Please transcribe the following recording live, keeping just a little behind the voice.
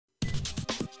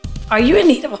Are you in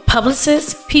need of a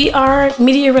publicist, PR,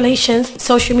 media relations,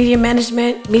 social media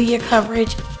management, media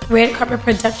coverage, red carpet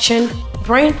production,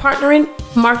 brand partnering,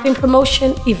 marketing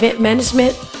promotion, event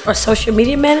management, or social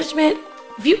media management?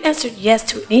 If you answered yes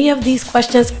to any of these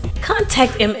questions,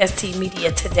 contact MSC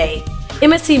Media today.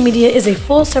 MSC Media is a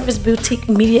full-service boutique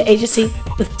media agency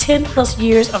with 10 plus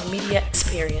years of media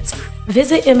experience.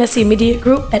 Visit MSC Media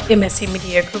Group at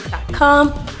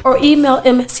mscmediagroup.com or email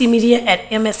mscmedia at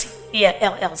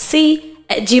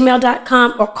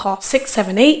mscmediallc@gmail.com or call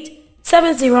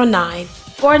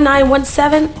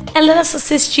 678-709-4917 and let us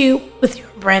assist you with your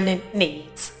branding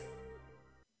needs.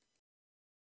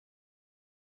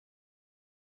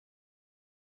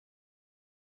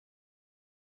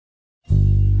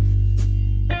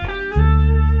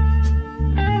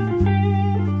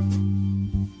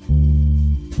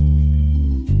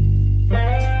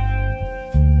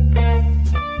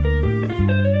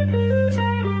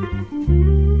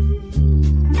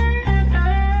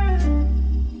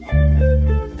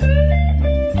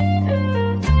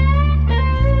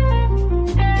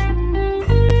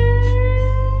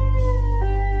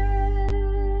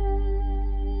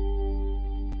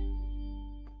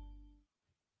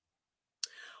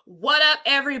 What up,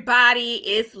 everybody?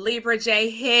 It's Libra J.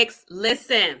 Hicks.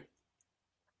 Listen,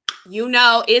 you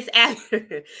know it's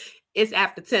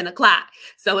after 10 o'clock,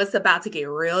 so it's about to get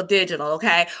real digital,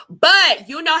 okay? But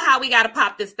you know how we got to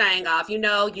pop this thing off. You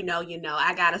know,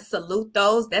 I got to salute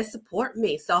those that support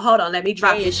me. So hold on, let me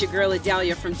drop Hey, it's your girl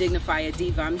Adalia from Dignify a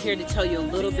Diva. I'm here to tell you a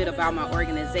little bit about my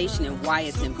organization and why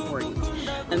it's important.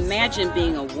 Imagine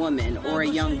being a woman or a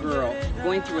young girl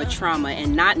going through a trauma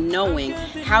and not knowing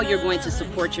how you're going to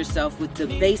support yourself with the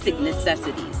basic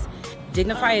necessities.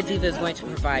 Dignify a Diva is going to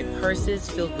provide purses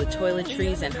filled with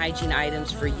toiletries and hygiene items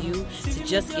for you to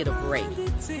just get a break.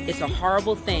 It's a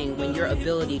horrible thing when your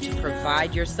ability to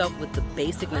provide yourself with the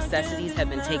basic necessities have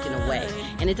been taken away.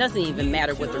 And it doesn't even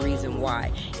matter what the reason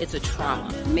why. It's a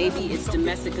trauma. Maybe it's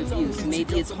domestic abuse.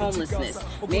 Maybe it's homelessness.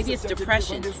 Maybe it's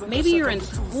depression. Maybe you're in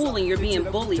school and you're being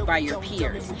bullied by your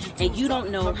peers. And you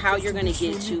don't know how you're going to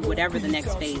get to whatever the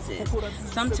next phase is.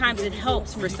 Sometimes it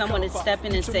helps for someone to step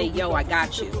in and say, yo, I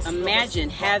got you. Imagine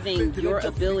having your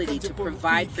ability to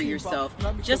provide for yourself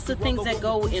just the things that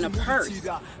go in a purse.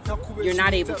 You're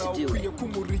not able to do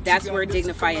it. That's where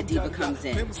Dignify a Diva comes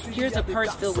in. Here's a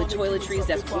purse filled with toiletries.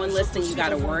 That's one less thing you got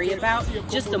to worry about.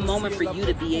 Just a moment for you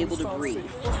to be able to breathe.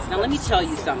 Now let me tell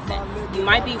you something. You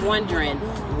might be wondering,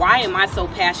 why am I so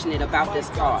passionate about this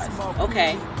cause?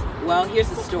 Okay, well, here's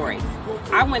the story.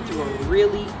 I went through a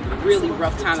really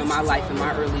rough time in my life in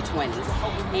my early 20s.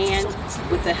 And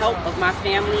with the help of my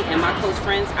family and my close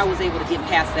friends, I was able to get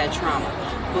past that trauma.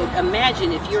 But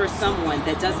imagine if you're someone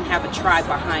that doesn't have a tribe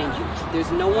behind you.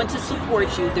 There's no one to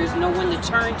support you. There's no one to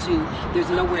turn to. There's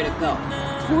nowhere to go.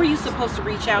 Who are you supposed to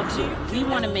reach out to? We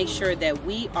want to make sure that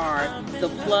we are the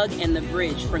plug and the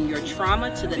bridge from your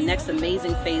trauma to the next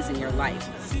amazing phase in your life.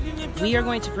 We are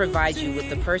going to provide you with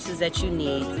the purses that you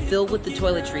need, filled with the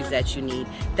toiletries that you need.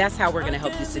 That's how we're going to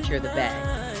help you secure the bag.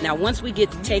 Now, once we get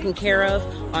taken care of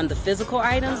on the physical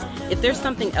items, if there's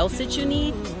something else that you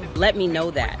need, let me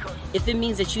know that. If it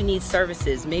means that you need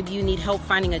services, maybe you need help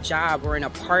finding a job or an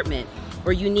apartment,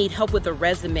 or you need help with a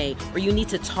resume, or you need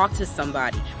to talk to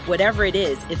somebody, whatever it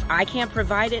is, if I can't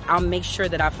provide it, I'll make sure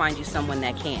that I find you someone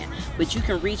that can. But you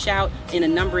can reach out in a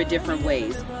number of different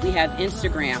ways. We have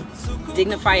Instagram,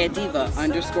 Dignify a Diva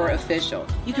 _official.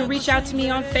 You can reach out to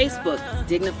me on Facebook,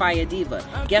 Dignify a Diva.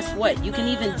 Guess what? You can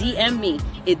even DM me.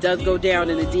 It does go down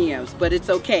in the DMs, but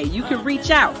it's okay. You can reach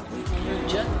out.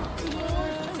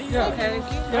 Okay.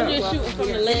 I'm just shooting from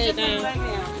the leg down.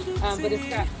 But it's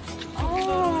got.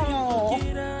 Oh.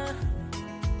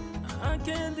 I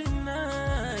can't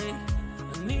deny.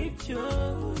 I need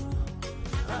you.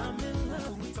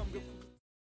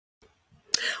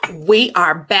 We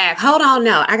are back. Hold on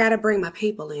now. I gotta bring my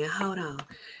people in. Hold on.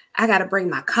 I gotta bring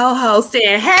my co-host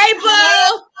in. Hey,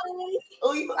 boo!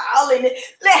 Oh, you all in it.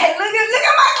 Look at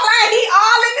my client. He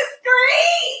all in the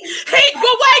screen. Hey, but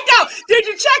wait though. Did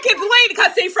you check his lead?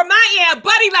 Because see, from my end,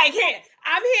 buddy, like here.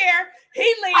 I'm here.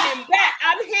 He leaning back.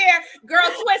 I'm here. Girl,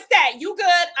 twist that. You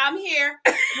good? I'm here.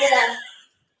 Yeah.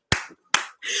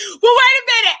 Well, wait a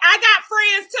minute. I got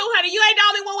friends too, honey. You ain't the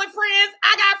only one with friends.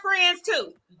 I got friends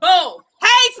too. Boom.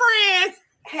 Hey, friends.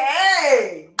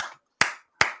 Hey.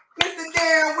 Mr.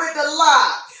 Darren with the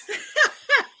locks.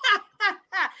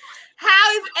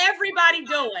 How is everybody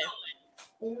doing?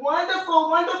 Wonderful,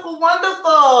 wonderful,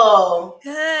 wonderful.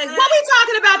 Good. What we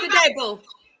talking about today, boo?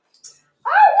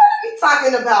 What are we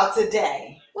talking about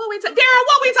today? Darren, what we talking?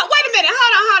 Wait a minute.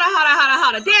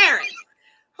 Hold on. Darren.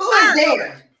 Who is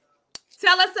Darren?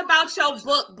 Tell us about your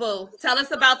book, boo. Tell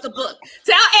us about the book.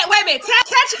 Wait a minute.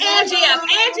 Catch Angie up.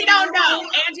 Angie don't know.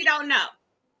 Angie don't know.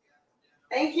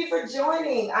 Thank you for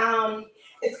joining.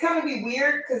 It's gonna be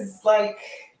weird because like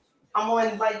I'm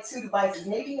on like 2 devices.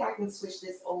 Maybe I can switch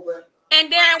this over.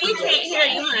 And Darren, we can't hear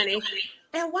you, honey.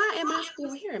 And why am I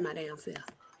still hearing my damn self?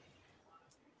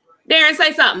 Darren,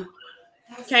 say something.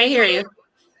 Can't hear you.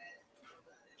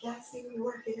 Y'all see me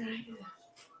working right here.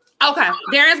 Okay,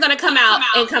 Darren's gonna come out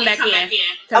and come back in.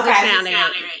 Okay.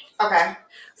 Okay.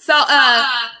 So,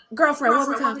 girlfriend, what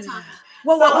we talking about?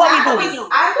 What we doing?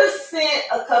 I just sent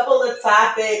a couple of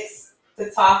topics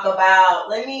to talk about.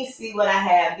 Let me see what I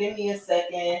have. Give me a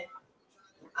second.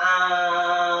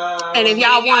 And if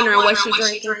y'all wondering what she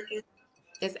drinking,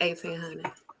 it's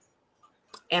 1800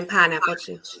 and pineapple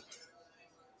juice.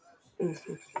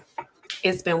 Mm-hmm.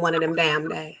 It's been one of them damn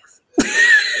days.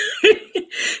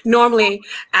 Normally,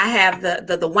 I have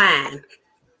the wine,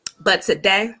 but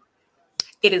today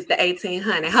it is the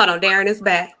 1800. Hold on, Darren is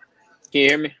back. Can you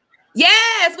hear me?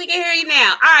 Yes, we can hear you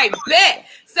now. All right, bet.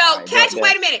 So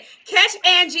wait a minute. Catch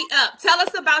Angie up. Tell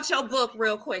us about your book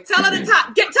real quick. Tell her the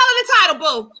title,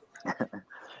 boo.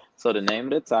 So the name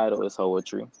of the title is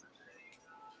Poetry.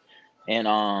 And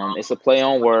it's a play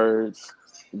on words.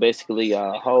 Basically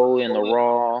hoe in the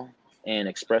raw and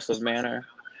expressive manner.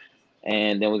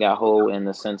 And then we got hoe in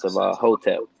the sense of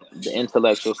hotep, the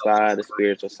intellectual side, the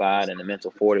spiritual side, and the mental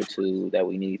fortitude that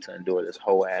we need to endure this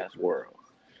whole ass world.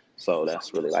 So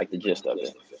that's really like the gist of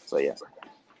it. So yeah.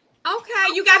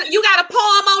 Okay, you got a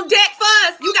poem on deck for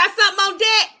us. You got something on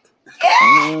deck?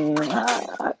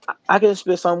 I can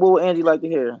spit some. What would Angie like to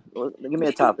hear? Give me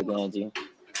a topic, Angie. Give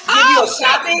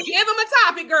him a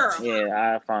topic, girl.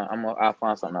 Yeah, I'll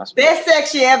find something else. Best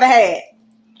sex you ever had?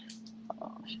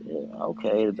 Oh shit.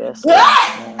 Okay, the best. Okay,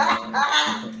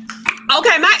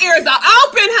 my ears are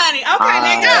open, honey. Okay,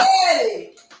 let's go.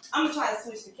 Hey, I'm gonna try to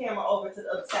switch the camera over to the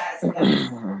other side. So it's a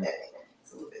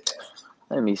little bit better.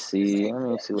 Let me see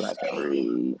what I can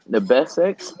read. The best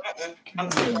sex? I'm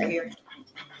sitting right here.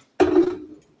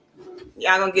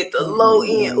 Y'all gonna get the low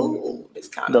end. Ooh, it's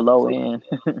kind of the low end.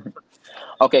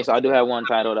 Okay, so I do have one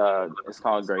titled. It's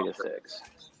called Greatest Sex.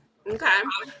 Okay.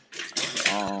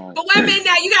 But wait a minute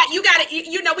now. You gotta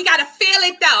we gotta feel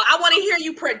it though. I want to hear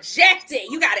you project it.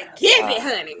 You gotta give it,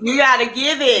 honey. You gotta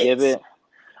give it. Give it.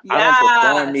 Yes. I don't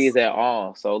perform these at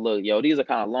all. So look, yo, these are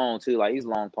kind of long too. Like these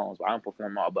long poems, but I don't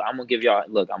perform all. But I'm gonna give y'all.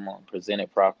 Look, I'm gonna present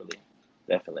it properly.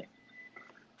 Definitely.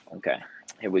 Okay,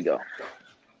 here we go.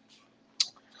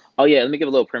 Oh yeah, let me give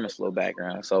a little premise, a little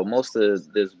background. So most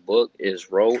of this book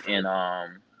is wrote in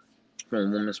from a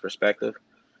woman's perspective.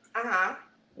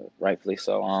 Rightfully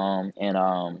so.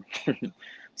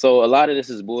 So a lot of this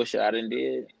is bullshit I done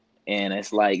did, and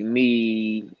it's like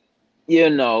me,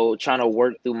 trying to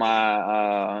work through my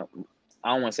I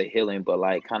don't want to say healing, but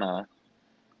like kind of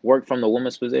work from the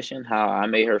woman's position, how I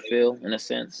made her feel in a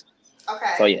sense.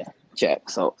 Okay. So yeah, check.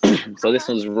 So so this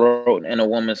was wrote in a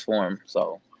woman's form.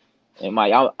 So it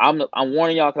might I'm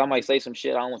warning y'all because I might say some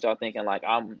shit. I don't want y'all thinking like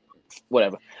I'm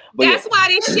whatever. But that's why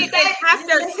this shit is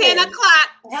after 10 o'clock.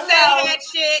 Say that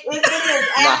shit. It is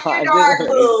after dark,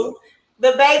 boo.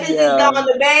 The babies is gone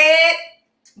to bed.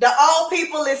 The old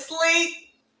people is asleep.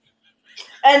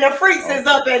 And the freaks is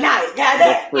up at night. Got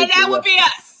that? And that would be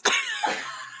us.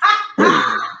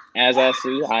 As I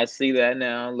see that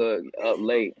now. Look, up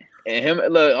late. And him,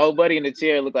 look, old buddy in the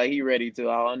chair look like he ready to.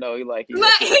 I don't know. He got good.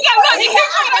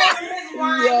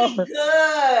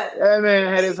 That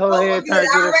man had his whole head turned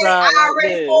to the side. I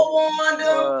already forewarned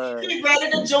him. He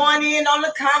ready to join in on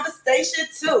the conversation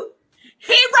too.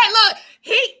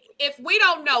 If we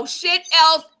don't know shit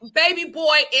else, baby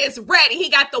boy is ready.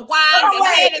 He got the wine. The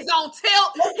head is on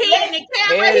tilt. He in the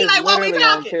camera. He like, what we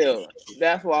talking?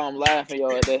 That's why I'm laughing,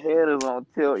 yo. The head is on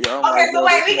tilt, yo. Okay, so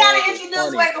wait, we gotta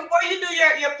introduce. Wait, before you do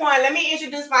your point, let me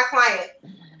introduce my client.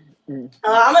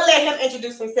 I'm gonna let him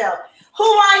introduce himself. Who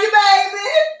are you, baby?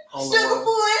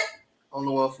 Sugarfoot. I'm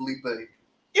the one, Felipe.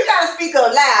 You gotta speak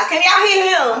up loud. Can y'all hear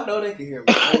him? I know they can hear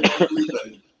me.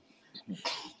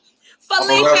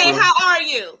 Felipe, how are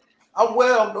you? I'm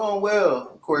well. I'm doing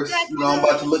well. Of course, I'm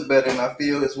about to look better, and I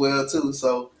feel as well too.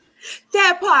 So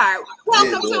that part.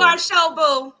 Welcome to our show,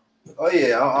 boo. Oh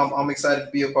yeah, I'm excited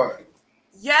to be a part.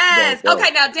 Yes. Go.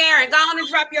 Okay, now Darren, go on and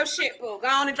drop your shit, boo. Go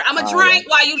on and drop. I'm gonna drink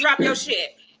while you drop your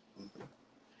shit.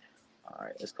 All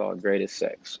right, it's called Greatest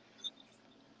Sex.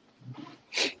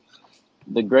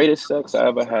 The greatest sex I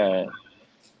ever had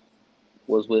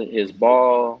was with his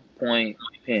ballpoint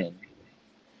pen.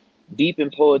 Deep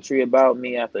in poetry about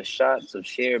me after shots of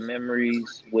shared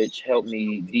memories, which helped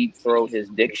me deep throat his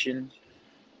diction.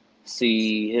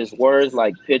 See his words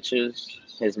like pictures,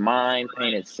 His mind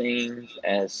painted scenes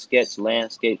as sketched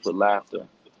landscapes with laughter.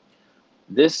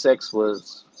 This sex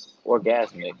was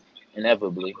orgasmic,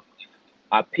 inevitably.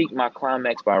 I peaked my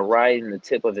climax by riding the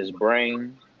tip of his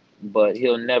brain, but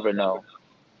he'll never know.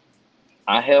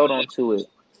 I held on to it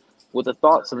with the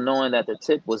thoughts of knowing that the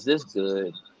tip was this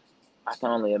good. I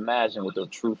can only imagine what the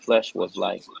true flesh was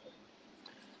like.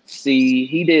 See,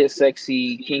 he did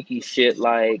sexy, kinky shit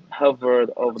like hovered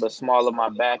over the small of my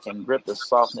back and gripped the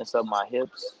softness of my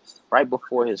hips right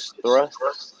before his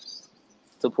thrust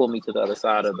to pull me to the other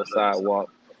side of the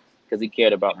sidewalk because he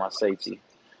cared about my safety.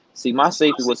 See, my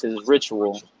safety was his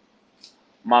ritual.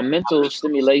 My mental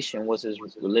stimulation was his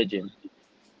religion.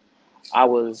 I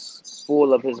was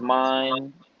full of his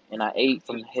mind and I ate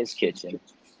from his kitchen.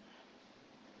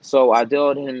 So I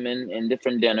dealt him in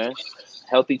different dinners,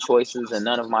 healthy choices, and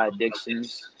none of my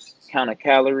addictions. Count a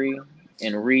calorie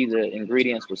and read the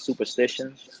ingredients with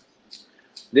superstition.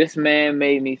 This man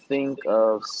made me think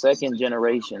of second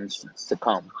generations to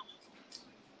come.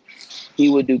 He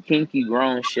would do kinky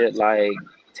grown shit like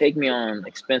take me on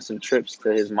expensive trips to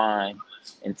his mind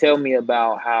and tell me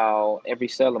about how every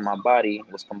cell of my body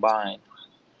was combined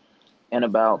and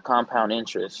about compound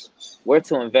interest, where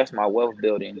to invest my wealth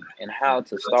building, and how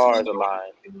to stars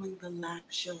align. Doing the live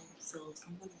show, so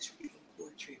someone is reading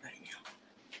poetry right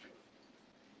now.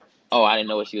 Oh, I didn't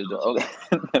know what she was doing. Okay,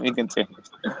 let me continue.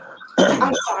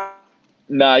 I'm sorry.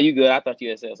 Nah, you good. I thought you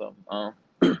had said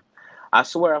something. I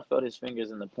swear I felt his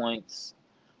fingers in the points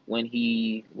when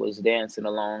he was dancing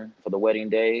along for the wedding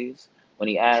days. When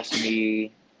he asked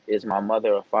me, "Is my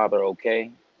mother or father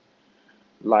okay?"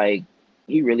 Like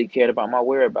he really cared about my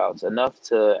whereabouts enough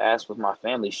to ask with my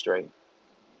family straight.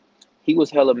 He was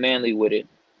hella manly with it,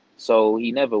 so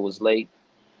he never was late.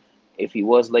 If he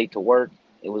was late to work,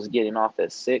 it was getting off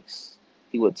at 6.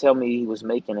 He would tell me he was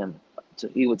making him.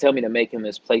 He would tell me to make him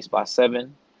his place by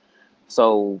 7,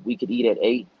 so we could eat at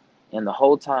 8. And the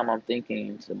whole time I'm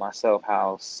thinking to myself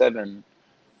how 7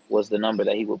 was the number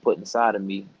that he would put inside of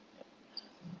me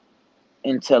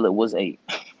until it was 8.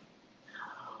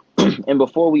 And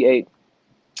before we ate,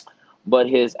 but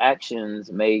his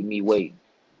actions made me wait.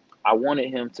 I wanted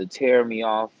him to tear me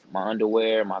off my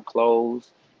underwear, my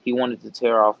clothes. He wanted to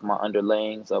tear off my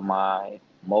underlayings of my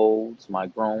molds, my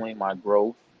growing, my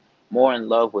growth. More in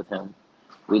love with him.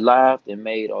 We laughed and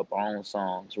made up our own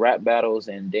songs. Rap battles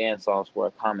and dance offs were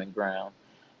a common ground.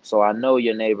 So I know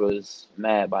your neighbor's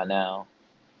mad by now.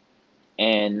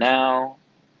 And now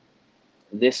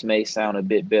this may sound a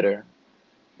bit bitter,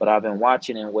 but I've been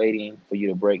watching and waiting for you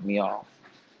to break me off.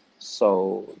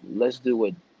 So let's do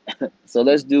what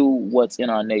let's do what's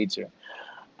in our nature.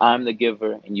 I'm the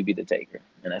giver and you be the taker.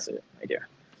 And that's it right there.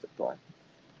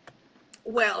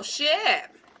 Well, shit.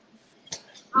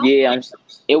 Yeah,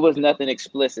 it was nothing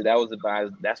explicit. That's why That it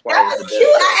was was the cute.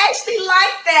 best sex. I actually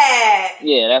like that.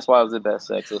 Yeah, that's why it was the best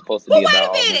sex. It was supposed to But be wait about a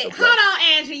all minute. mental play. Hold on,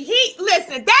 Angie.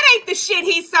 Listen, that ain't the shit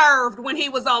he served when he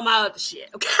was on my other shit.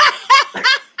 Okay.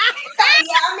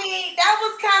 Yeah, I mean, that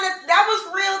was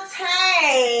real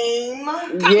tame.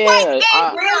 Yeah,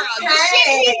 Girl, the shit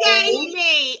he gave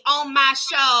me on my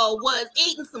show was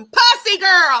eating some pussy,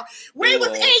 girl. We was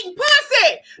eating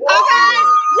pussy. Okay?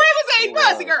 We was eating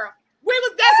pussy, girl.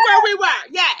 That's where we were.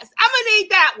 Yes. I'm gonna need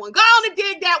that one. Go on and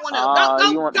dig that one up.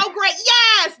 Go grab.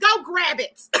 Yes, go grab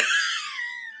it.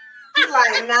 He's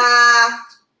like, nah.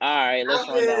 all right, let's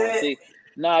I'm run down. good. See,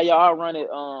 y'all run it.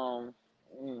 All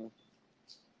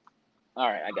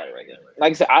right, I got it right there.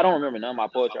 Like I said, I don't remember none of my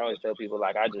poetry. I always tell people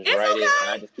like I just write it and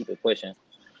I just keep it pushing.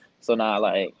 So now,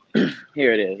 like,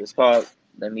 here it is. It's called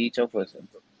 "Let Me Eat Your Pussy."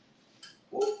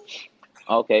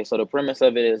 Okay, so the premise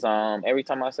of it is, every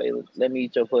time I say "Let me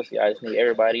eat your pussy," I just need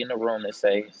everybody in the room to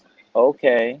say,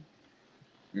 "Okay,"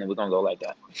 and then we're gonna go like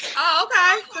that. Oh,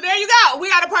 okay. So there you go. We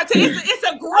got a participant. It's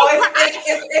a group. It's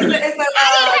a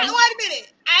Wait a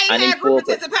minute. I I ain't need had group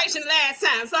full participation last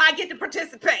time, so I get to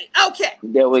participate. Okay.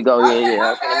 There we go. Okay,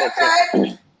 Yeah.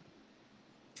 okay.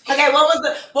 Okay, what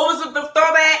was the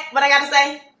throwback? What I gotta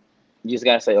say? You just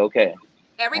gotta say okay.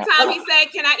 Every time he say,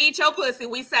 "Can I eat your pussy?"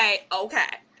 we say, "Okay."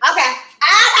 Okay.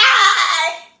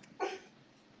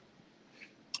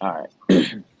 All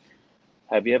right.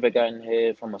 Have you ever gotten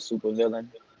head from a supervillain?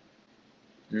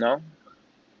 No?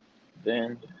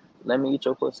 Then let me eat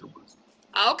your pussy. Okay.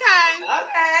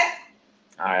 Okay.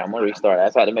 All right, I'm gonna restart.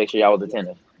 That's how to make sure y'all was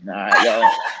attentive. All right,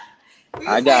 y'all.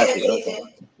 I got you.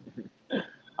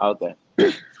 Okay.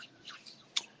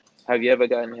 Have you ever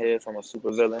gotten head from a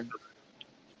supervillain?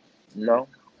 No?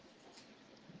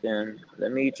 Then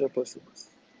let me eat your pussy.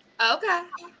 Okay.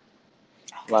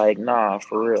 Like, nah,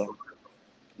 for real.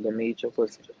 Let me eat your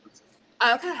pussy.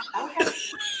 Okay. Okay.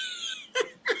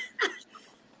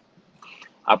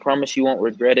 I promise you won't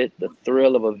regret it. The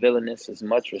thrill of a villainess is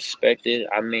much respected.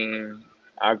 I mean,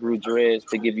 I grew dreads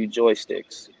to give you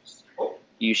joysticks.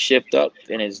 You shift up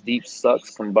and it's deep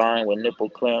sucks combined with nipple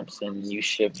clamps, and you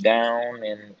shift down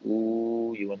and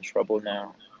ooh, you in trouble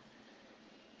now.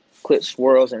 Clit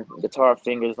swirls and guitar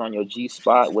fingers on your G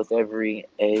spot with every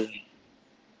A,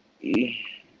 E,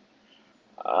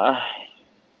 I.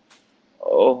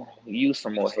 Oh, use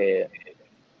some more head,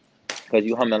 cause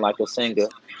you humming like a singer.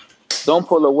 Don't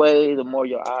pull away. The more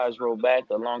your eyes roll back,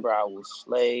 the longer I will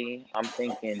slay. I'm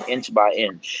thinking inch by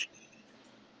inch.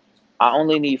 I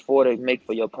only need 4 to make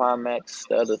for your climax.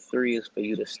 The other 3 is for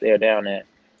you to stare down at.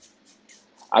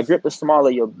 I grip the small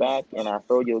of your back and I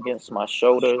throw you against my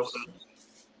shoulders.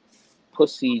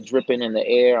 Pussy dripping in the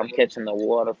air. I'm catching the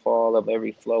waterfall of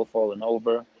every flow falling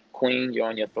over. Queen, you're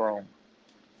on your throne.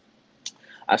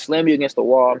 I slam you against the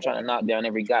wall. I'm trying to knock down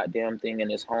every goddamn thing in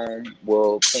this home.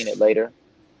 We'll clean it later.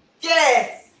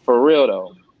 Yes. For real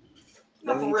though.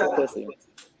 No, Let me for eat your real. pussy.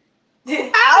 Okay.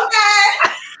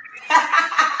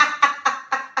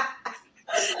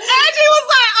 Angie was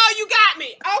like, "Oh, you got me."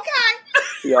 Okay.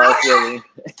 Y'all feel me?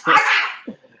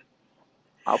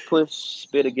 I'll push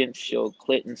spit against your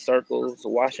clit in circles,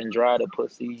 wash and dry the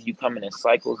pussy. You coming in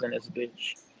cycles in this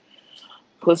bitch.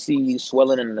 Pussy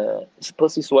swelling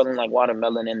like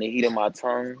watermelon in the heat of my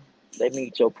tongue. Let me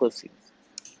eat your pussy,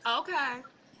 Okay.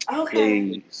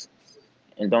 please.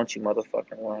 And don't you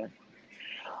motherfucking run.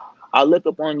 I'll look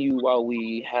up on you while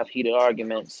we have heated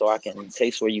arguments so I can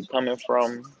taste where you coming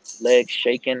from. Legs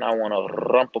shaking, I want to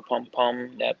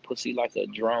rumpa-pum-pum that pussy like a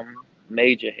drum.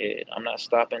 Major head, I'm not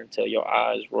stopping till your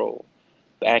eyes roll.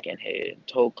 Back and head,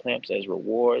 toe clamps as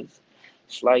rewards.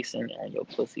 Slicing on your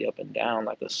pussy up and down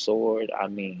like a sword. I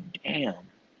mean, damn.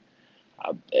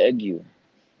 I beg you,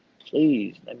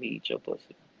 please let me eat your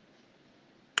pussy.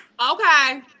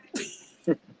 Okay.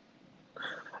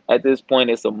 At this point,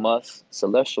 it's a must.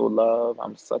 Celestial love.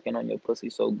 I'm sucking on your pussy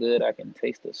so good I can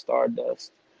taste the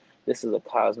stardust. This is a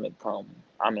cosmic cum.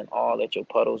 I'm in awe at your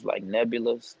puddles like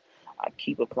nebulas. I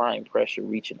keep applying pressure,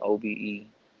 reaching OBE.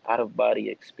 Out of body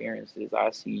experiences.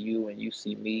 I see you and you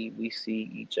see me. We see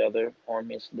each other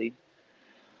harmoniously.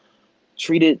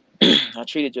 I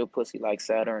treated your pussy like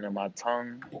Saturn, and my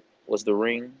tongue was the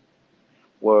ring.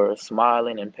 Were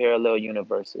smiling in parallel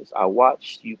universes. I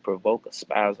watched you provoke a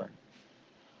spasm.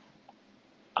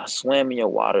 I swam in your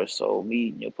water, so me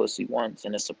eating your pussy once,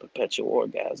 and it's a perpetual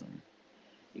orgasm.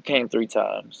 You came 3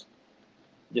 times.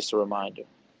 Just a reminder,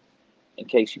 in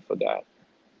case you forgot.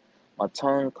 My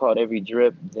tongue caught every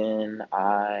drip, then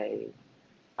I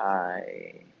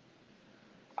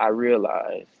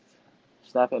realized,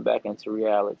 snapping back into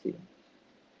reality,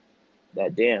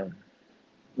 that damn,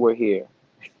 we're here.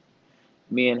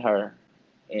 Me and her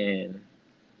in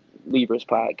Libra's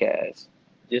podcast,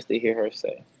 just to hear her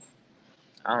say,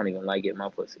 I don't even like getting my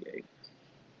pussy ate.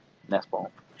 That's bomb.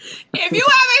 If you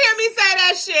ever hear me say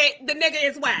that shit, the nigga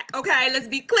is whack. Okay, let's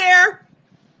be clear.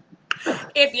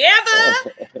 If you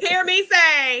ever hear me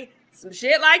say some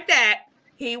shit like that,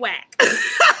 he whack.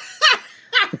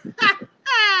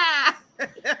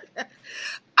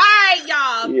 All right,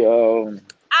 y'all. Yo.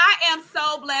 I am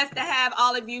so blessed to have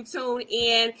all of you tune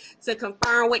in to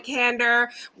Confirm with Candor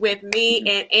with me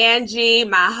and Angie,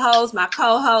 my host, my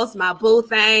co-host, my boo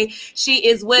thing. She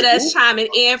is with us chiming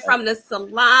in from the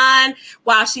salon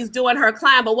while she's doing her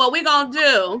client. But what we're going to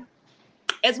do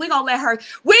is we're going to let her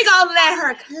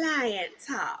client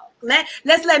talk.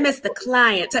 Let's let Mr.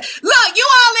 Client talk. Look, you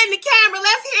all in the camera.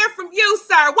 Let's hear from you,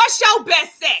 sir. What's your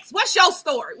best sex? What's your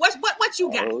story? What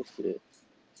you got? Oh, shit.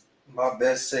 My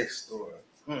best sex story.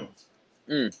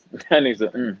 That needs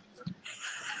a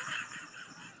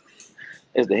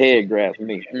It's the head grab for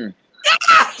me.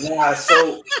 Nah,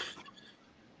 so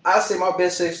I say my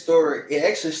best sex story. It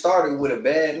actually started with a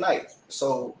bad night.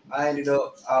 So I ended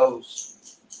up. I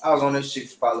was on this chick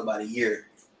for probably about a year.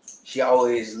 She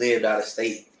always lived out of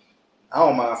state. I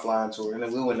don't mind flying to her,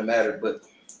 and we wouldn't have mattered. But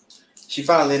she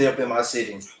finally ended up in my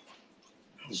city.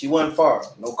 She wasn't far.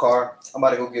 No car. I'm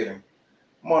about to go get her.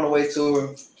 I'm on the way to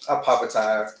her. I pop a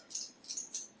tire.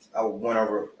 I went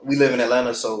over. We live in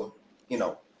Atlanta, so you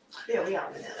know. Yeah, we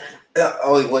all in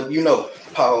Atlanta.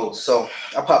 Potholes. So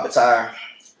I popped a tire.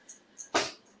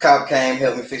 Cop came,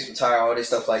 helped me fix my tire, all this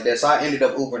stuff like that. So I ended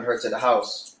up Ubering her to the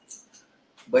house.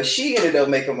 But she ended up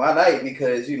making my night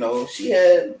because, she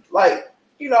had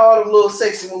all the little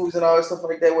sexy moves and all that stuff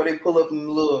like that where they pull up in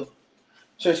the little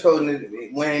trench coat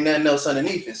and when ain't nothing else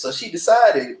underneath it. So she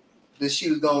decided that she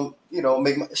was going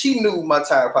to, she knew my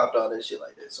tire popped, all that shit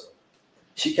like that. So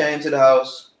she came to the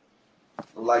house.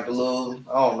 like a little,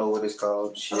 I don't know what it's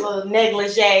called. Shit. A little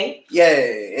negligee. Yeah,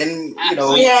 and you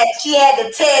know, she had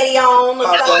the teddy on.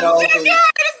 Pop that off and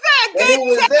Good it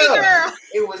was teddy there. girl.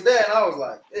 It was there, and I was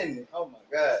like, oh my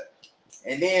God.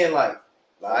 And then like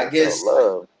I guess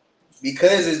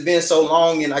because it's been so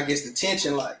long, and I guess the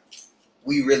tension, like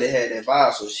we really had that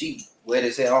vibe. So she wet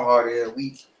as hell, I'm hard as hell.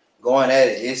 We going at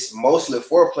it. It's mostly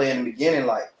foreplay in the beginning,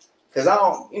 like, cause I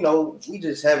don't, you know, we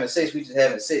just having sex,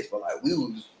 but like we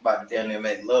was about to down there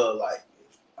make love, like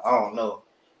I don't know.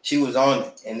 She was on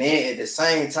it, and then at the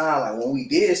same time, like when we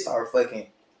did start fucking,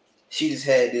 she just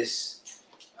had this,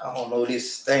 I don't know,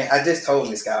 this thing. I just told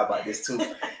this guy about this too.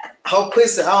 Her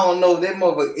pussy, I don't know, that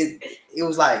mother, it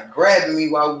was like grabbing me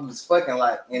while we was fucking,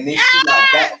 like, and then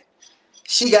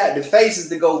she got the faces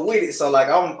to go with it. So like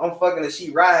I'm fucking her,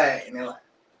 she ride, and then like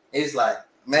it's like,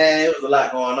 man, it was a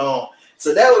lot going on.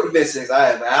 So that would have been sex I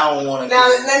had, but I don't want to. Now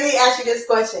let me ask you this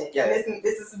question. Yeah.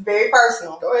 This is very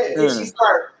personal. Go ahead. Did she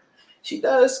squirt? She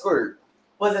does squirt.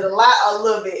 Was it a lot or a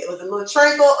little bit? Was it a little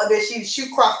trickle, or did she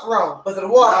shoot across the room? Was it a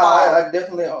waterfall? I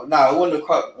definitely. It wasn't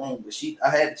across the room, but I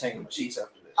had to change my sheets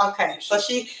after that. Okay, so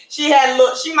she had a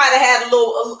little. She might have had a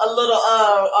little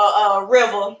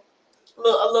river,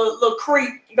 a little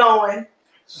creek going.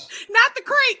 Not the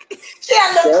creek. She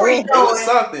had a little creek going. It was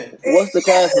something. What's the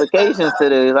classifications to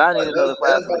this? I need to know the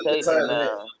classification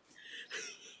now.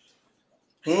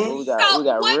 We got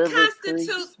what river,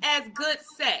 constitutes as good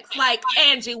sex? Like,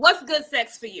 Angie, what's good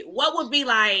sex for you? What would be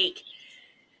like,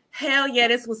 hell yeah,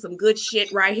 this was some good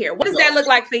shit right here? What does that look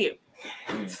like for you?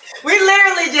 We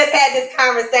literally just had this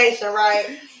conversation,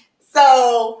 right?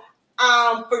 So,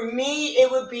 for me, it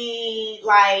would be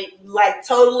like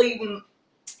totally,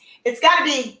 it's got to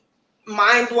be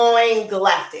mind-blowing,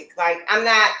 galactic. Like, I'm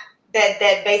not that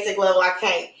basic level, I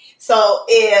can't. So,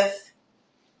 if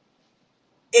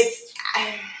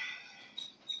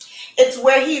it's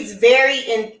where he's very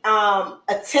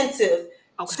attentive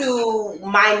to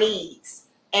my needs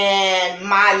and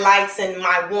my likes and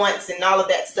my wants and all of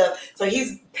that stuff. So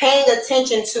he's paying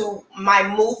attention to my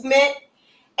movement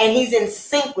and he's in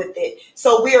sync with it.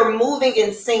 So we are moving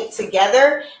in sync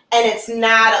together, and it's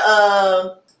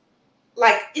not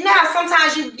like, you know how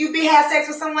sometimes you have sex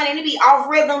with someone and it be off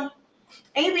rhythm.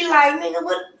 And you be like, nigga,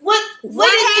 what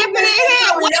happened in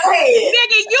here?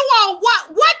 Nigga, you on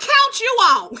what count you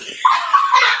on?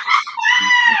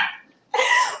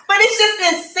 But it's just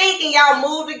in sync, and y'all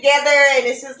move together, and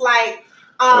it's just like,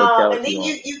 and then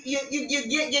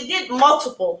you get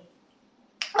multiple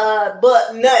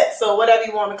butt nuts or whatever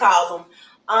you want to call them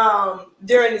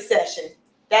during the session.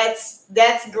 That's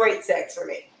great sex for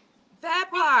me. That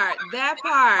part.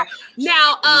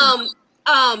 Now,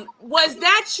 was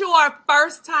that your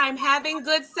first time having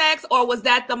good sex, or was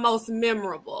that the most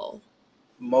memorable?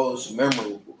 Most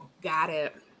memorable. Got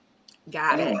it.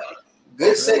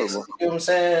 Good sex, you know what I'm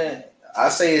saying? I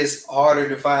say it's harder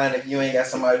to find if you ain't got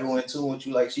somebody who in tune with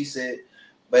you, like she said.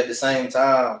 But at the same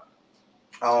time,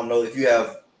 I don't know, if you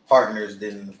have partners,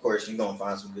 then of course you're gonna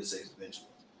find some good sex eventually.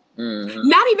 Mm-hmm.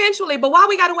 Not eventually, but why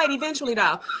we gotta wait eventually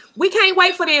though? We can't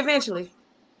wait for the eventually.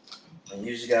 And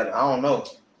you just gotta, I don't know.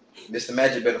 Mr.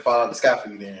 Magic better fall out the sky for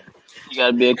you then. You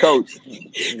gotta be a coach.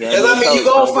 Because you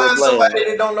gonna find somebody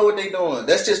that don't know what they're doing.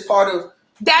 That's just part of.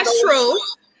 That's true.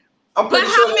 But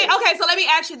how many? Okay, so let me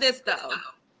ask you this though.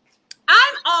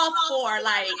 I'm all for,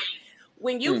 like,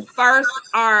 when you first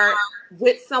are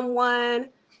with someone,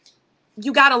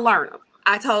 you gotta learn them.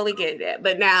 I totally get that.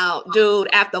 But now, dude,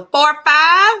 after 4 or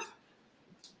 5.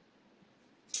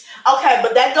 Okay,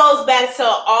 but that goes back to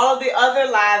all the other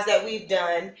lives that we've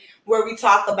done where we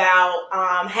talk about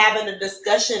having a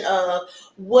discussion of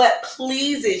what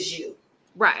pleases you.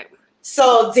 Right.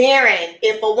 So, Darren,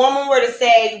 if a woman were to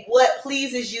say, what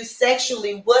pleases you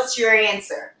sexually, what's your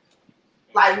answer?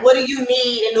 Like, what do you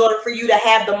need in order for you to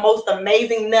have the most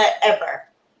amazing nut ever?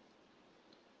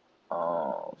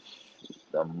 Oh,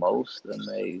 the most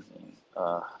amazing.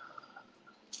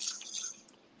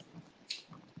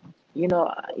 You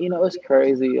know, it's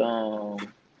crazy.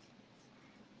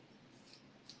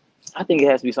 I think it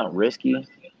has to be something risky. It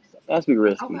has to be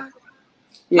risky. Okay.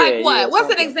 Yeah, like what? yeah, What's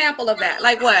something. an example of that?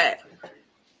 Like what?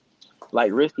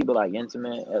 Like risky, but like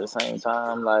intimate at the same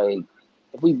time. Like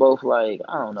if we both, like,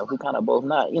 I don't know, if we kind of both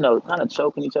not, kind of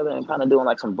choking each other and kind of doing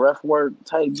like some breath work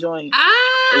type joint.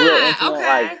 Real intimate, Okay.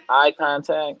 like eye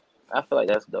contact. I feel like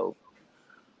that's dope.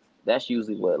 That's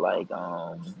usually what like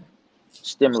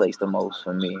stimulates the most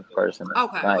for me personally.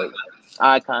 Okay. Like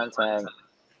eye contact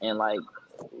and like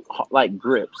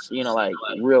grips, like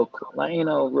real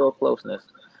closeness.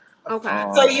 Okay.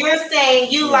 So you're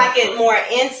saying you like it more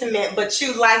intimate, but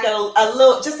you like a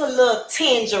little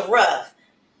tinge of rough.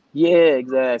 Yeah,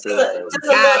 exactly. Just a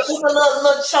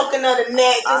little choking of the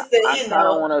neck, just to, I you kind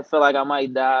of know. want to feel like I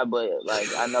might die, but like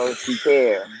I know she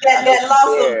care. That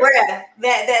loss of breath,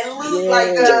 that lose,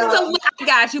 like I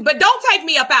got you, but don't take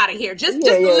me up out of here. Just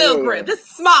a little grip,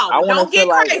 just small. Don't get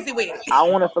crazy with it. I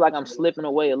want to feel like I'm slipping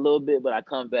away a little bit, but I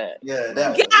come back. Yeah,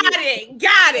 got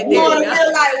it. You want to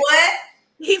feel like what?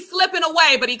 He's slipping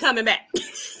away, but he coming back.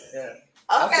 Yeah.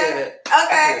 Okay.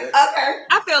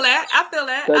 I feel that.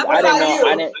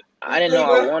 I didn't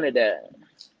know I wanted that.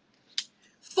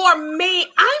 For me,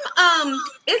 I'm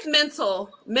it's mental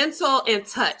and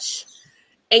touch.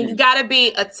 And you gotta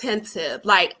be attentive.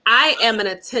 Like I am an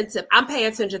attentive. I pay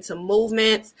attention to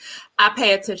movements. I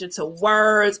pay attention to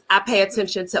words. I pay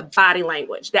attention to body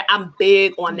language. That I'm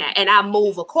big on that, and I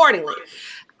move accordingly.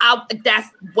 That's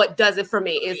what does it for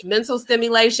me. Is mental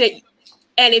stimulation.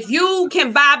 And if you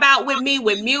can vibe out with me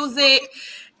with music,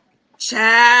 child.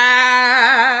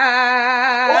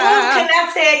 Oh, can I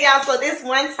tell y'all? So this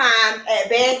one time at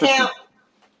band camp,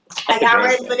 like y'all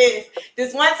ready for this?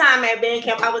 This one time at band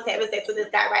camp, I was having sex with this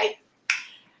guy, right?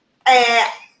 And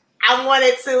I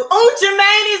wanted to. Oh,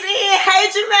 Jermaine is in. Hey,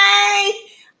 Jermaine.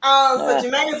 So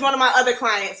Jermaine is one of my other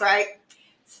clients, right?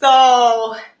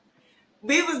 So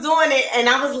we was doing it, and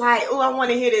I was like, "Oh, I want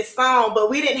to hear this song,"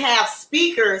 but we didn't have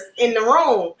speakers in the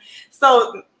room.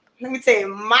 So let me tell you,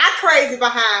 my crazy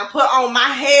behind put on my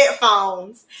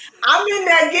headphones. I'm in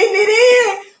there getting it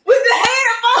in with the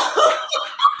headphones.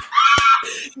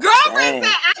 Girlfriend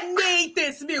said, "I need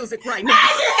this music right now." I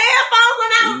had the headphones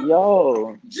when I was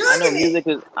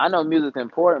I know music's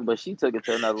important, but she took it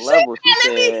to another level. She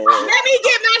said, "Let me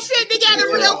get my shit together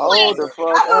real quick." Hold the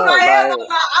fuck up.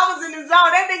 I was in the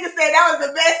zone. That nigga said that was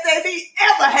the best sex he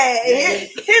ever had.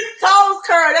 His toes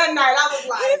curled that night. I was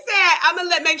like, he said, "I'm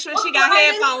gonna make sure she got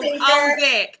headphones on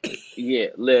deck." Yeah,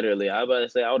 literally. I was about to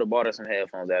say I would have bought her some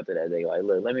headphones after that day. Like,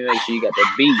 look, let me make sure you got the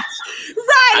beats.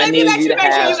 Right. I need you to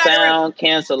have sound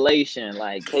cancellation.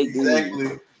 Like, take these.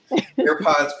 Exactly.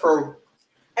 AirPods Pro.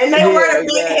 And they were the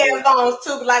big headphones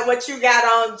too, like what you got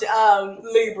on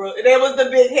Libra. They was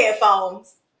the big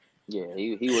headphones. Yeah,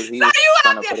 he was. So you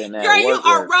out there, girl, you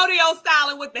are rodeo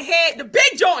styling with the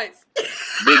big joints.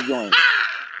 Big joints.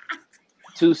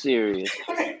 Too serious.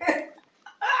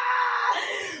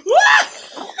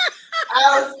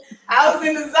 I was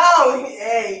in the zone.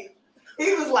 Hey,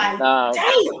 he was like, "Damn,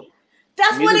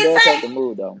 that's what it takes." The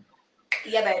mood though.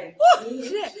 Yeah, baby.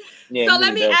 Yeah, so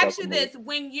let me ask you this: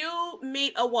 when you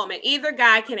meet a woman, either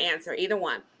guy can answer, either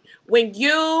one. When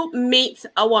you meet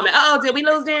a woman, did we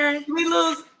lose Darren? We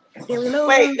lose.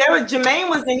 Wait, Jermaine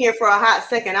was in here for a hot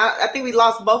second. I think we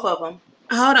lost both of them.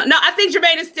 Hold on. No, I think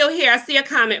Jermaine is still here. I see a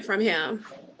comment from him.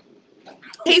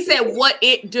 He said, "What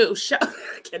it do?"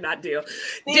 Cannot deal.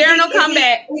 Darren will come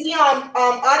back. Is he on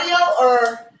audio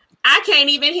or? I can't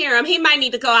even hear him. He might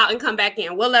need to go out and come back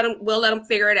in. We'll let him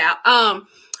figure it out.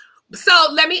 So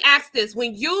let me ask this: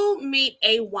 when you meet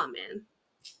a woman,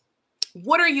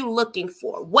 what are you looking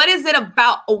for? What is it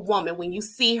about a woman when you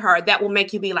see her that will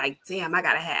make you be like, "Damn, I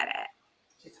gotta have that"?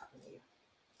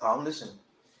 I'm listening.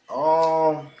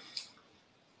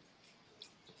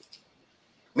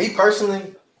 Me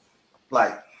personally,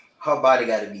 like her body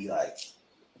got to be like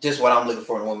just what I'm looking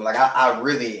for in a woman. Like I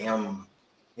really am.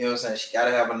 You know what I'm saying? She got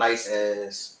to have a nice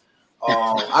ass.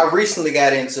 I recently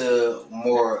got into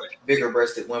more bigger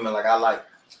breasted women. Like I like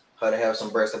her to have some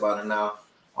breast about her now.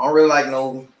 I don't really like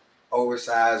no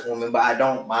oversized woman, but I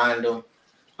don't mind them.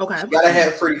 Okay. She gotta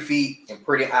have pretty feet and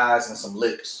pretty eyes and some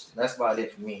lips. That's about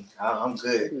it for me. I'm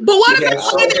good. But what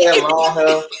if long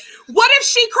hair. What if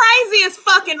she crazy as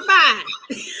fucking fine?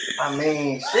 I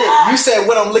mean, shit. You said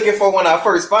what I'm looking for when I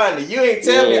first find her. You ain't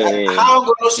tell me how I'm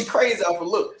gonna know she crazy off her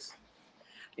looks.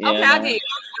 Yeah, okay, I get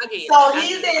it. So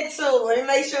he's in too. Let me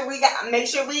make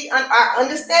sure we are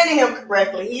understanding him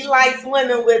correctly. He likes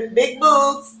women with big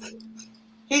boobs.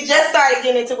 He just started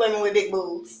getting into women with big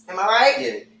boobs. Am I right?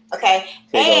 Yeah. Okay.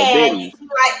 And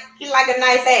he like a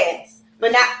nice ass,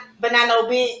 but not no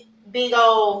big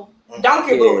old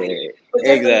donkey booty. But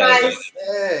just a nice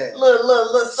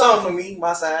little something for me,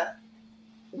 my side.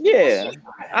 Yeah,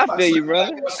 I feel you,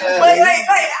 brother. Wait!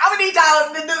 I'm gonna need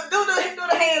y'all to do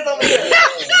the hands over here.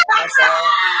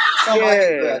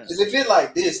 Because if it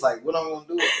like this, like what I'm gonna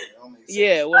do with it, don't make sense.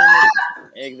 Yeah,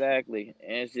 exactly.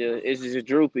 And it's just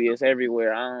droopy. It's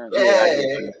everywhere. Not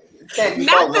the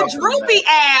droopy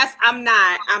ass. I'm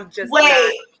just.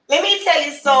 Wait, let me tell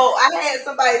you. So I had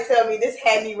somebody tell me this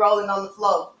had me rolling on the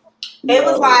floor. It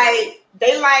was like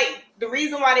the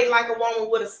reason why they like a woman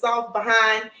with a soft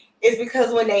behind is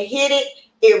because when they hit it,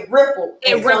 it rippled.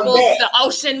 It ripples the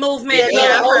ocean movement.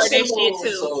 Yeah, I've heard ocean that shit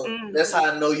too. So that's how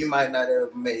I know you might not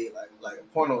have made like a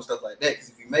porno and stuff like that. Because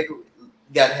if you make it, you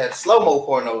gotta have slow-mo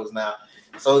pornos now.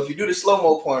 So if you do the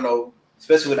slow-mo porno,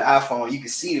 especially with the iPhone, you can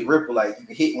see the ripple. Like you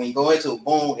can hit when you go into a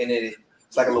boom, and then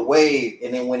it's like a little wave,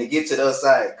 and then when it gets to the other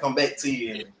side, come back to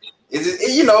you. And is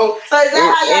it, you know? So is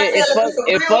that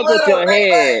it fuck with your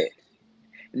head.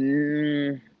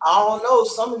 I don't know.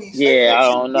 Some of these. Yeah, I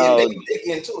don't know. They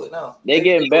get into it now. They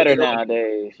getting better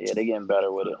nowadays. Yeah, they getting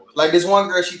better with it. Like this one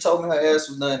girl, she told me her ass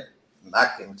was done. I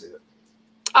couldn't tell.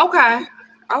 Okay.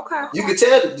 You can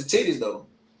tell the titties though.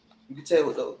 You can tell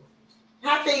with those.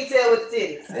 How can you tell with the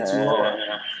titties? It's more.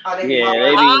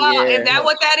 Is that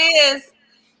what that is?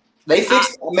 They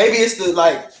fixed. Maybe it's the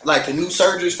like the new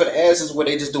surgeries for the asses where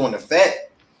they just doing the fat.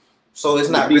 So it's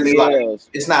not really like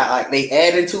it's not like they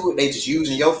adding to it. They just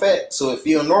using your fat, so it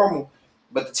feel normal.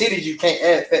 But the titties, you can't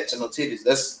add fat to no titties.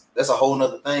 That's a whole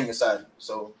nother thing inside.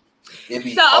 So it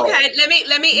be okay.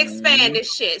 Let me expand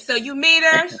this shit. So you meet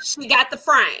her, she got the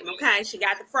frame. Okay, she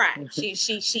got the frame.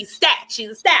 She's stacked. She's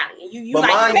a stallion. You but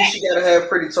like mind you, she gotta have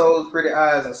pretty toes, pretty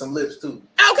eyes, and some lips too.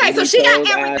 Okay, so she got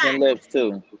everything. Eyes and lips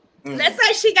too. Let's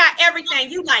say she got everything.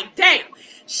 You like, damn,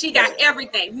 she got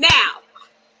everything. Now,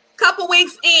 couple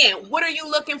weeks in, what are you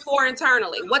looking for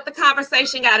internally? What the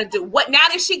conversation got to do? What now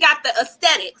that she got the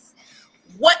aesthetics?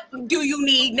 What do you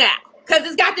need now? Because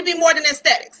it's got to be more than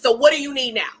aesthetics. So what do you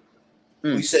need now?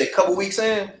 You said a couple weeks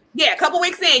in? Yeah, a couple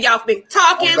weeks in, y'all been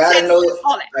talking.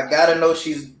 I gotta know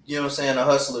she's, you know what I'm saying, a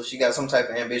hustler. She got some type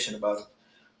of ambition about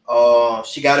her.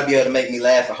 She got to be able to make me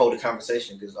laugh and hold a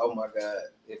conversation. Because oh my god,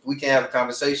 if we can't have a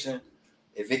conversation,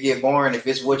 if it get boring, if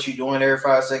it's what you doing every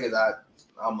 5 seconds,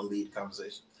 I'm gonna lead the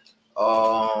conversation.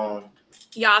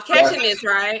 Y'all catching this,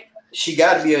 right? She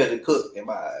got to be able to cook in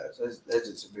my eyes. That's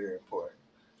just very important.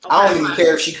 Okay, I don't even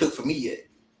care if she cooked for me yet.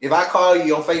 If I call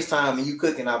you on FaceTime and you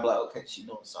cooking, I'm like, okay, she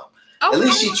doing something. Okay. At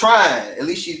least she's trying. At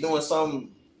least she's doing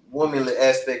some womanly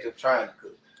aspect of trying to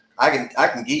cook. I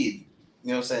can give you, you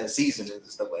know what I'm saying, seasonings and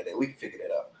stuff like that. We can figure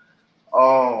that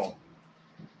out.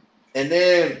 And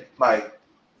then like,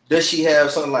 does she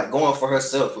have something like going for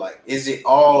herself? Like, is it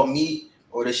all me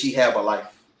or does she have a life?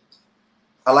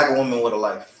 I like a woman with a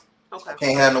life. Okay. I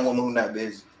can't have no woman who's not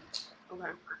busy.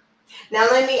 Okay. Now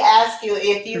let me ask you: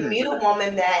 if you meet a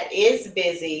woman that is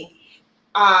busy,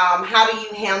 how do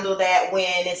you handle that when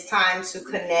it's time to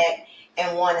connect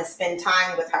and want to spend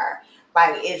time with her?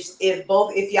 Like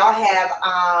if y'all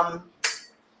have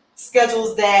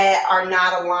schedules that are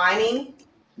not aligning,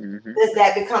 does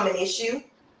that become an issue?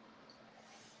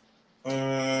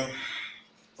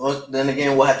 Well, then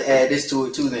again, we'll have to add this to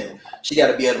it too. Then she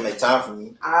got to be able to make time for me.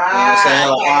 You know what I'm saying?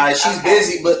 Like, all right, she's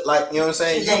busy, but like, you know what I'm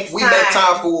saying? We make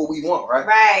time for what we want, right?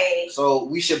 Right. So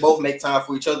we should both make time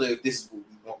for each other if this is what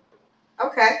we want.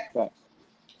 Okay. Right.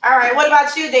 All right. What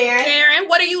about you, Darren? Darren,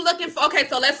 what are you looking for? Okay,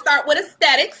 so let's start with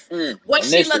aesthetics.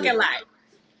 What's she looking like?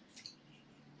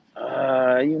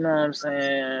 You know what I'm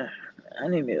saying? I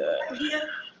need to.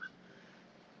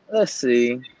 Let's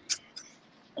see.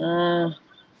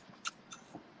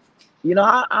 You know,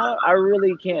 I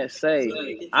really can't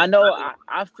say. I know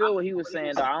I feel what he was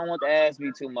saying though. I don't want the ass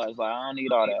be too much. Like I don't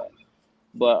need all that.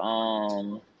 But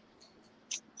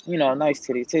you know, nice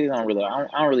titties. Titties I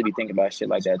don't really be thinking about shit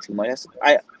like that too much.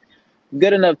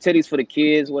 Good enough titties for the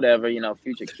kids, whatever, you know,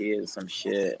 future kids, some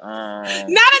shit. Not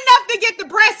enough to get the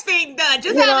breastfeeding done.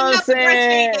 Just have enough to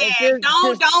breastfeed.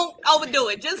 Don't overdo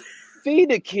it. Just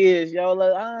feed the kids, yo.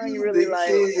 Like, I ain't really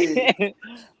like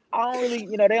I don't really,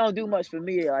 you know, they don't do much for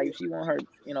me. Like if she want her,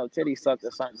 you know, titty sucked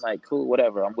or something, like cool,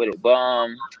 whatever, I'm with it. But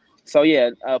so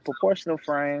yeah, proportional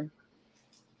frame.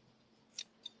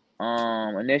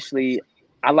 Initially,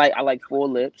 I like full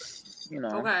lips, you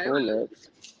know, full lips.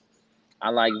 I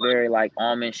like very like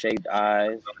almond shaped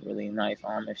eyes, really nice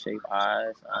almond shaped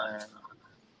eyes.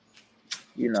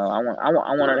 You know, I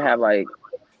want her to have like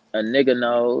a nigga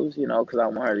nose, you know, because I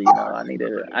want her to, you know,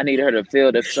 I need her to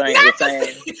feel the same.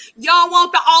 Y'all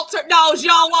want the altered nose?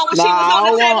 Y'all want when she was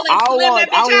on the table? I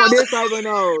want this type of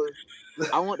nose.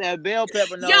 I want that bell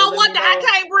pepper nose. Y'all want the I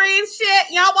can't breathe shit?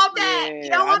 Y'all want that?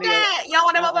 Yeah, y'all want that? Y'all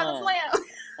want that motherfucker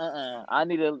slam? I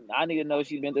need to know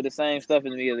she's been through the same stuff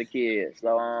as me as a kid.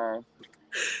 So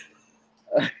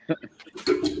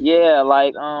yeah,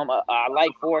 like I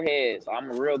like foreheads.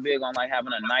 I'm real big on like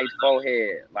having a nice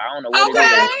forehead. Like, I don't know what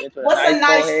it is. What's a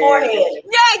nice forehead?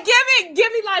 Yeah,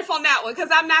 give me life on that one because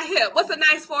I'm not hip. What's a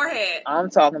nice forehead? I'm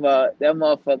talking about that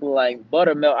motherfucker like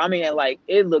buttermilk. I mean, like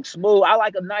it looks smooth. I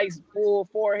like a nice full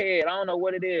forehead. I don't know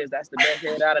what it is. That's the best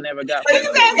head I've never got.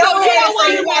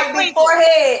 You like big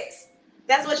foreheads.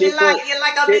 That's what you like. You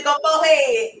like a big old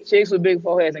forehead. Chicks with big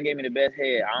foreheads and gave me the best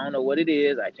head. I don't know what it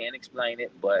is. I can't explain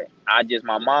it, but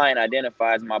my mind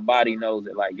identifies, my body knows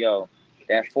it. Like, yo,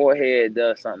 that forehead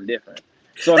does something different.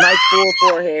 So a nice full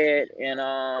forehead and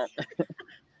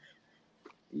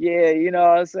yeah, you know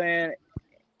what I'm saying.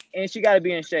 And she got to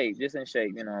be in shape, just in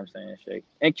shape. You know what I'm saying, shape.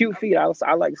 And cute feet. I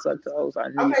like to suck toes.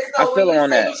 I feel when you on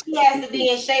say that. She has to be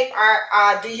in shape.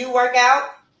 Do you work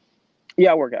out?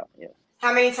 Yeah, I work out. Yeah.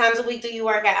 How many times a week do you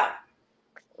work out?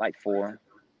 Like 4,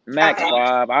 max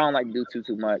 5. I don't like to do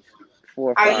too much. 4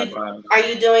 or 5 times. Are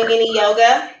you doing any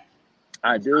yoga?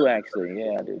 I do actually.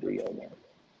 Yeah, I do yoga.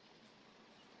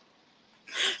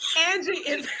 Angie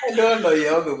is. I don't know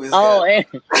yoga was. Oh, y'all got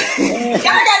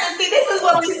to see. This is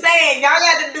what we're saying. Y'all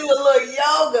got to do a little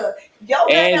yoga.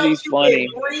 Yoga helps you with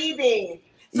breathing.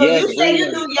 So yes, you say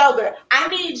you do yoga. I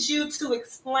need you to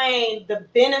explain the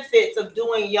benefits of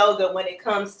doing yoga when it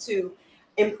comes to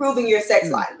improving your sex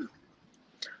life.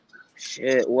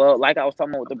 Shit. Well, like I was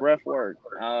talking about with the breath work,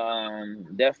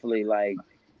 definitely. Like,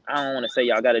 I don't want to say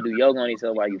y'all got to do yoga on each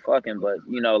other while you fucking, but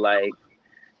you know, like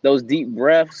those deep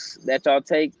breaths that y'all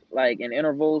take, like in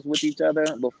intervals with each other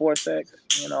before sex,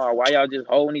 you know, or while y'all just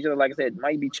holding each other. Like I said,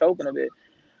 might be choking a bit,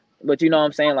 but you know what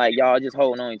I'm saying. Like y'all just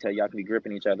holding on each other, y'all can be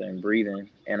gripping each other and breathing,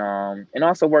 and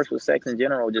also works with sex in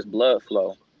general, just blood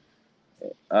flow.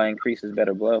 Increases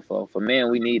better blood flow. For men,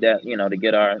 we need that, you know, to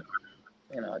get our,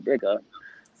 you know, dick up.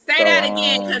 Say that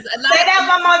again, because say that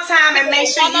one more time and make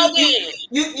sure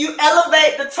you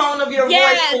elevate the tone of your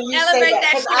voice when you say that.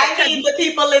 Because I need the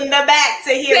people in the back to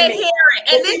hear me.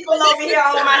 And the people over here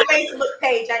on my Facebook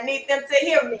page, I need them to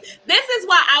hear me. This is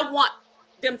why I want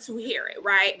them to hear it,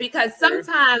 right? Because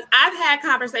sometimes I've had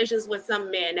conversations with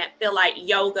some men that feel like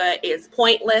yoga is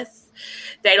pointless.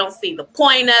 They don't see the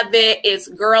point of it. It's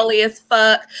girly as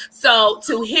fuck. So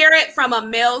to hear it from a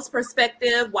male's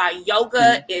perspective, why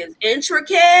yoga is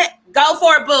intricate, go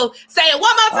for it, boo. Say it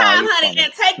one more time, honey,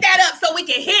 and take that up so we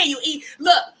can hear you.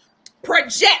 Look,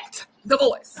 project the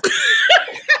voice.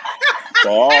 For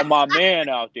all my men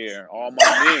out there, all my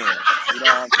men, you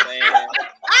know what I'm saying?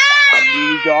 I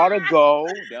need y'all to go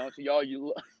down to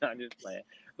y'all. I'm just playing,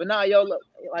 but nah, yo, look,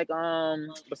 like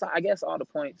besides, I guess all the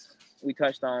points we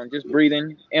touched on, just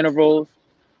breathing intervals,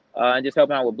 and just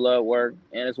helping out with blood work,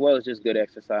 and as well as just good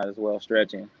exercise as well,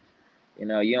 stretching. You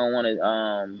know, you don't want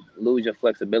to lose your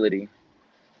flexibility,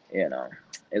 you know,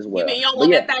 as well. You don't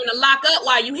want that thing to lock up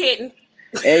while you hitting.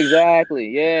 Exactly.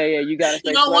 Yeah. You gotta stay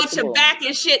You don't flexible. want your back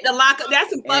and shit to lock up. That's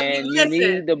some fucking. And you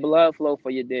need the blood flow for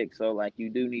your dick. So like you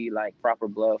do need like proper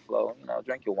blood flow. You know,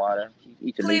 drink your water,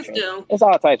 eat your nutrients. Do. It's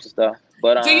all types of stuff.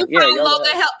 But do you find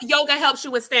yoga helps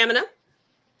you with stamina?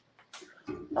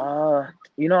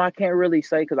 You know, I can't really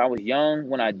say because I was young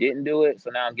when I didn't do it. So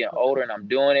now I'm getting older and I'm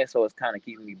doing it. So it's kind of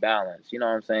keeping me balanced. You know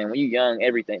what I'm saying? When you're young,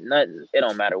 nothing, it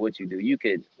don't matter what you do. You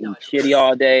could eat shitty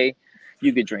all day.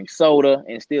 You could drink soda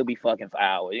and still be fucking for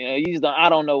hours. You know, you just I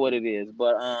don't know what it is,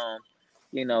 but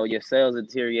you know, your cells are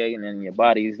deteriorating and your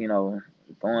body's, you know,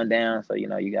 going down. So, you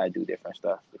know, you gotta do different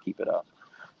stuff to keep it up.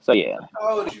 So yeah.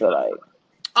 So like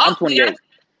I'm 28.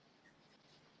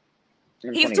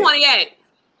 Yeah. He's 28.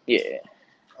 Yeah.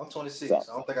 I'm 26. So. I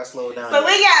don't think I slowed down. So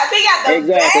we got the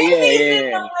babies in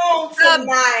the room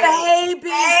tonight. The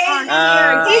babies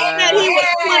are here. He said he was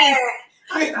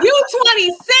 20. You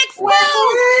 26 now?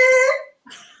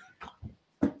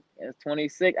 It's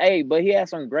 26. Hey, but he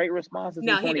has some great responses.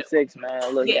 No, 26,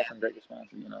 man. Look, he has some great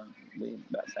responses. You know, we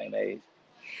about the same age.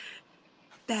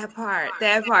 That part.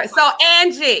 So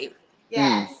Angie.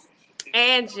 Yes.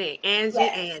 Angie.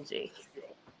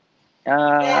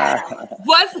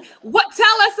 What?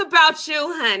 Tell us about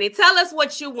you, honey. Tell us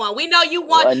what you want. We know you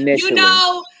want. Initially. You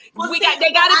know, they gotta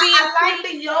be. I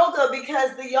like the yoga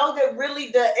because the yoga really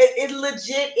does. It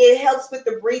legit. It helps with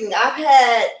the breathing. I've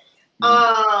had.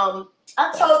 I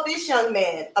told this young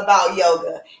man about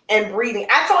yoga and breathing.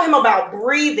 I told him about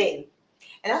breathing,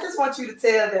 and I just want you to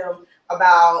tell them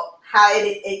about how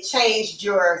it changed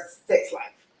your sex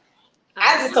life.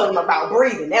 I just told him about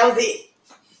breathing. That was it.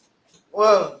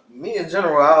 Well, me in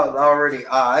general, I was already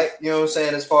all right. You know what I'm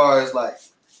saying? As far as like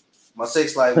my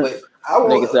sex life, but I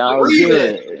want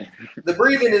the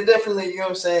breathing is definitely, you know what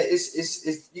I'm saying?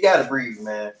 It's you gotta breathe,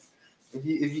 man.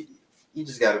 If you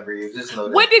just gotta breathe. Just know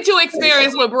that. What did you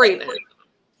experience with breathing?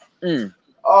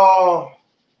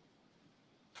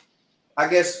 I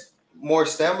guess more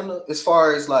stamina as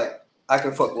far as like I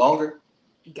can fuck longer.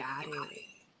 Got it.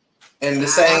 And the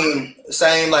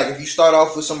same like if you start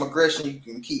off with some aggression, you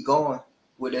can keep going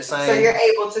with that same. So you're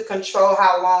able to control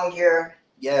how long you're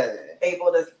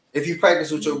able to. If you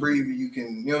practice with your breathing, you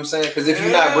can, you know what I'm saying? Because if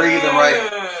you're not breathing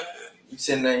right, You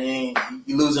sitting there, you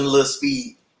losing a little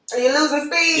speed. Are you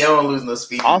losing speed? You don't lose no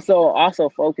speed. Also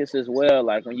focus as well.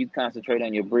 Like when you concentrate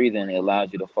on your breathing, it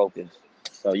allows you to focus.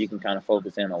 So you can kind of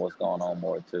focus in on what's going on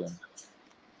more too.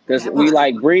 Because we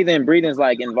like breathing's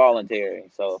like involuntary.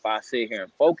 So if I sit here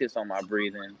and focus on my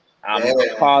breathing, I'm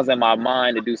causing my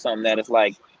mind to do something that is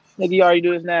like, nigga, you already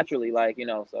do this naturally. Like, you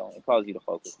know, so it causes you to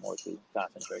focus more too,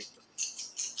 concentrate.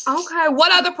 Okay.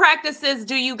 What other practices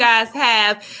do you guys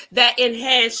have that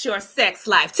enhance your sex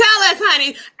life? Tell us,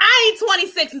 honey. I ain't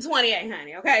 26 and 28,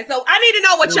 honey. Okay. So I need to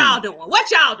know what y'all doing. What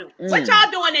y'all doing? What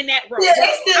y'all doing in that room? Yeah,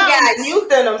 they still got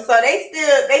youth in them, so they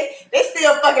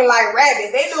still fucking like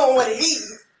rabbits. They doing one of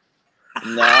these.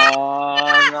 No.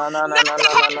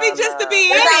 Just to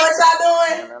be in That's not it. what y'all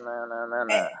doing.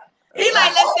 No. He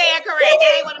like, let's stand correct.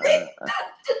 That ain't what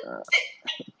I'm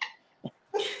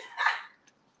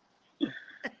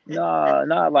No,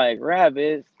 not like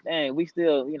rabbits. Dang, we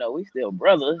still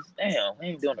brothers. Damn, we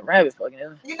ain't doing the rabbit fucking.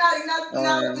 You not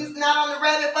on the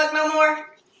rabbit fuck no more.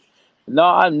 No,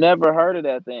 I've never heard of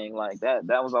that thing like that.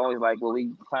 That was always like what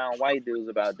we clown white dudes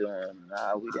about doing.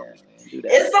 Nah, we didn't do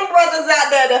that. It's some brothers out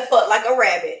there that fuck like a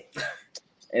rabbit.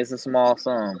 It's a small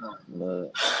sum.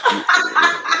 But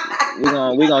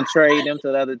we gonna trade them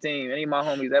to the other team. Any of my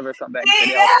homies ever come back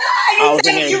and say, I was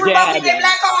in there you revoking their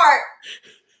black card.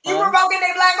 You revoking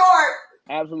their black card.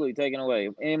 Absolutely taken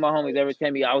away. Any of my homies ever tell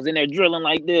me I was in there drilling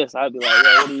like this, I'd be like, yo,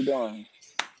 what are you doing?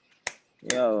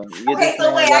 Yo, okay,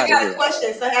 so wait, I got a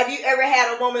question. So have you ever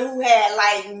had a woman who had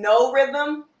like no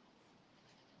rhythm?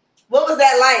 What was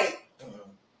that like?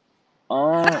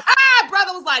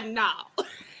 Brother was like, no.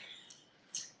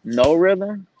 No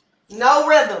rhythm? No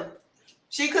rhythm.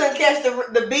 She couldn't catch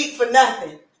the beat for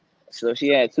nothing. So she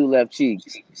had two left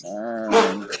cheeks.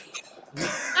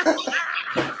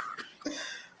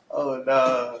 Oh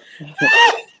no.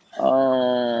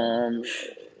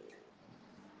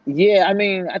 Yeah, I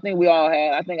mean, I think we all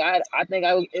had. I think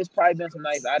it's probably been some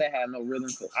nights I didn't have no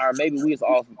rhythm, or maybe we was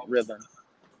off rhythm.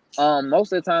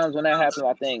 Most of the times when that happens,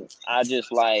 I think I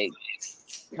just like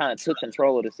kind of took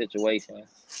control of the situation.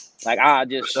 Like I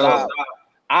just stopped.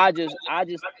 I just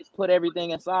put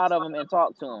everything inside of them and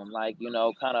talk to them, like, you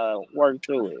know, kind of work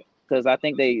through it, because I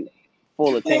think they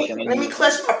full attention. Let me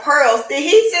clutch my pearls. Did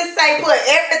he just say put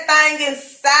everything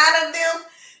inside of them?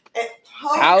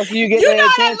 How else you get their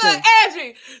attention? That, look,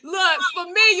 Angie, look, for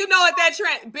me, you know what that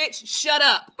trend, bitch, shut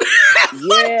up.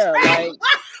 Yeah, like,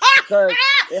 because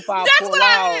if I that's pull what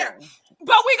out, I hear.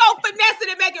 But we gonna finesse it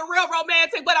and make it real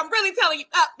romantic. But I'm really telling you,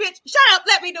 bitch, shut up,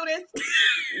 let me do this.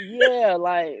 Yeah,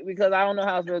 like, because I don't know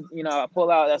how to, you know, I pull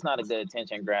out, that's not a good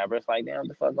attention grabber. It's like, damn, what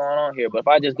the fuck going on here? But if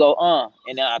I just go,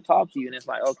 and then I talk to you, and it's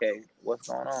like, okay, what's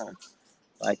going on?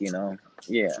 Like, you know,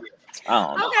 yeah. I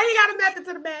don't know. Okay, he got a method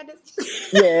to the madness.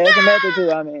 Yeah, it's a method too.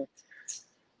 I mean,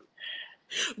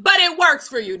 but it works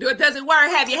for you. Does it work?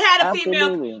 Have you had a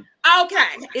absolutely. female?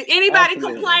 Okay. If anybody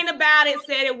complained about it,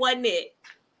 said it wasn't it.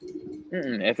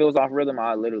 If it was off rhythm,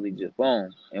 I'd literally just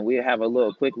boom, and we'd have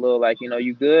a quick little, like, you know,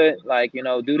 you good, like, you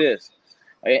know, do this,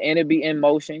 and it'd be in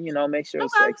motion, you know, make sure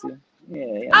it's sexy.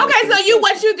 Yeah. Okay, so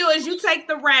what you do is you take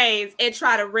the reins and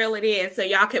try to reel it in so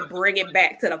y'all can bring it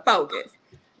back to the focus.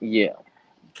 Yeah.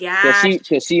 Gotcha.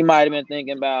 Because she might have been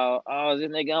thinking about, oh, is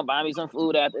this nigga gonna buy me some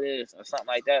food after this or something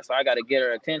like that. So I got to get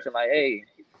her attention. Like, hey,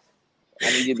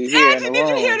 I need you to be here in the room. Did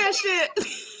you hear that shit?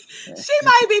 She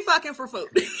might be fucking for food.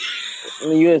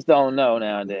 You just don't know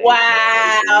nowadays.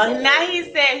 Wow. Now he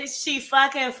said she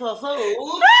fucking for food.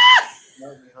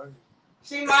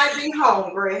 She might be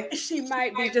hungry. She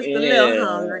might be just a little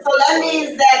hungry. So that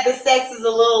means that the sex is a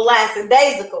little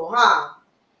lackadaisical, huh?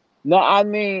 No, I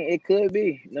mean, it could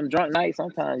be. Them drunk nights,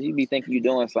 sometimes you be thinking you're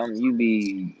doing something, you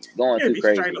be going too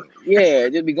crazy. Yeah,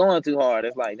 just be going too hard.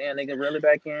 It's like, damn, nigga, really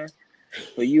back in?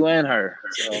 For you and her.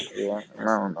 So, yeah, I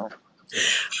don't know.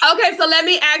 Okay, so let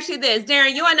me ask you this.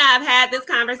 Darren, you and I have had this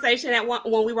conversation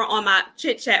when we were on my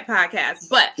Chit Chat podcast.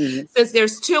 But since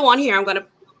there's two on here, I'm going to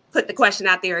put the question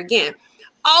out there again.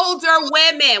 Older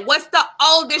women, what's the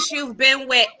oldest you've been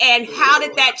with, and how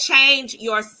did that change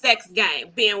your sex game,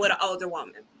 being with an older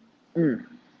woman?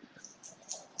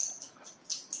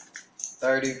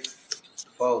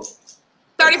 34.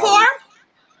 34?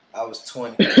 I was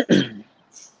 20.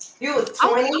 You was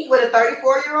 20 with a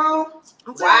 34-year-old?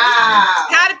 Okay. Wow.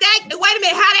 How did that? Wait a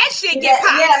minute. How that shit get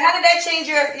popped? Yeah. How did that change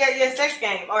your sex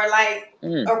game, or like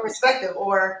or perspective,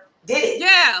 or did it?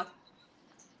 Yeah.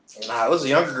 Nah, it was a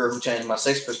younger girl who changed my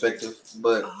sex perspective,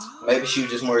 but maybe she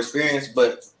was just more experienced.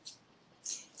 But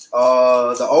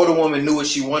the older woman knew what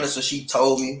she wanted, so she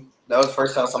told me. That was the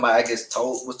first time somebody, I guess,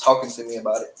 was talking to me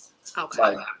about it. Okay.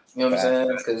 Like, you know what I'm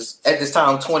saying? Because at this time,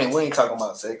 I'm 20. We ain't talking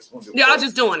about sex. Y'all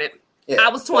just doing it. I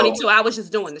was 22. I was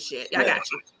just doing the shit. I got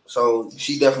you. So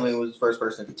she definitely was the first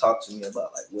person to talk to me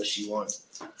about like what she wanted,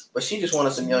 but she just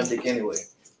wanted some young dick anyway.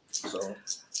 So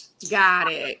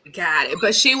got it.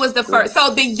 But she was the first.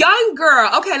 So the young girl.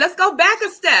 Okay, let's go back a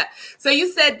step. So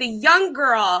you said the young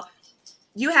girl.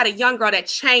 You had a young girl that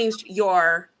changed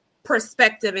your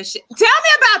perspective and shit. Tell me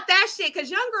about that shit, because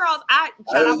young girls, I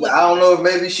don't know if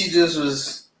maybe she just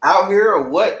was out here or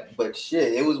what, but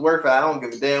shit, it was worth it. I don't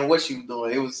give a damn what she was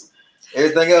doing. It was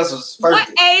everything else was perfect.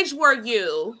 What age were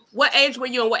you? What age were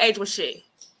you, and what age was she?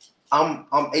 I'm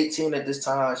 18 at this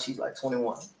time. She's like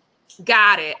 21.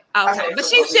 Got it. Okay, but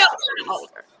she's still kind of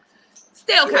older.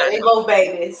 Still kind of. They both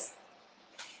babies.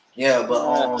 Yeah,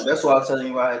 but that's why I'm telling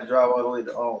you I had to drive all the way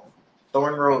to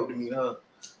Thorn Road to meet her.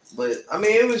 But I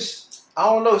mean, it was, I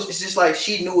don't know. It's just like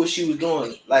she knew what she was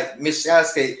doing. Like Miss Skyhh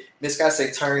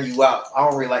say, turn you out. I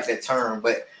don't really like that term,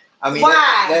 but I mean,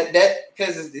 why? That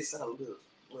because it's a little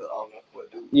off for a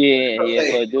dude. Yeah,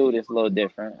 for a dude, it's a little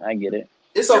different. I get it.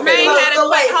 It's okay.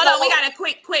 Hold on. We got a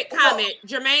quick comment.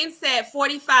 Jermaine said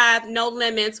 45, no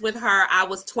limits with her. I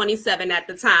was 27 at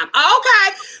the time.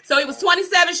 Okay, so he was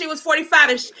 27, she was 45,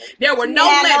 and there were no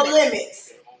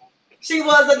limits. She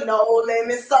was a no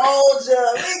limit soldier.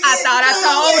 I thought I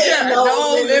told you. No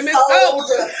limit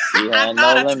soldier. Yeah,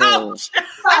 no limit.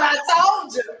 I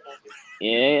told you.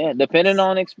 Yeah, depending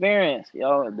on experience.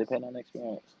 Depending on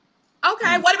experience.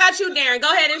 Okay, what about you, Darren?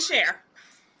 Go ahead and share.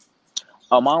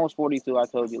 Oh, mine was 42. I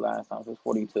told you last time. It was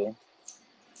 42.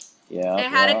 Yeah.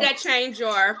 And how did that change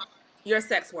your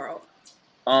sex world?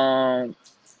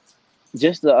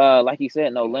 Just like you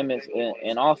said, no limits,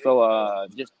 and also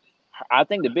just I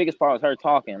think the biggest part was her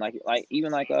talking. Like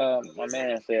even like my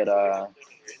man said,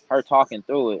 her talking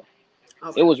through it.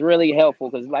 Okay. It was really helpful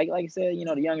because like you said,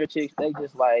 the younger chicks, they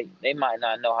just like they might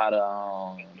not know how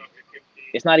to.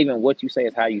 It's not even what you say;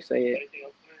 it's how you say it.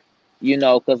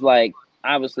 Because like.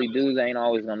 Obviously, dudes ain't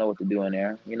always gonna know what to do in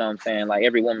there. You know what I'm saying? Like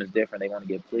every woman's different. They want to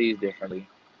get pleased differently.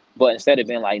 But instead of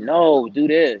being like, no, do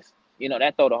this,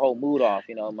 that throw the whole mood off.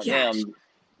 My damn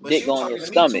dick going in your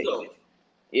stomach.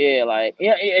 Yeah,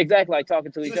 exactly. Like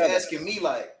talking to each other. She was asking me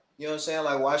like, you know what I'm saying?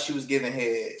 Like why she was giving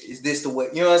head. Is this the way?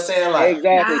 You know what I'm saying? Like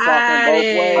exactly talking both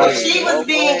ways. But she was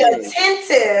being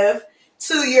attentive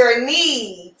to your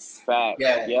needs. Fact.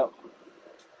 Yeah. Yep.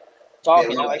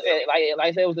 Talking, like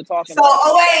I said, it was the talking. So,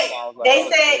 they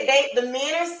said the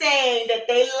men are saying that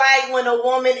they like when a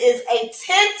woman is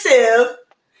attentive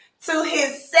to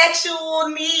his sexual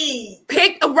needs.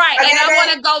 Right, and I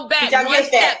want to go back one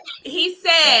step. He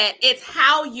said it's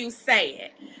how you say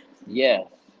it. Yeah,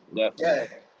 definitely. Yeah,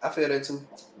 I feel that too.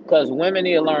 Because women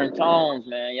need to learn tones,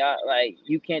 man. Y'all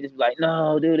you can't just be like,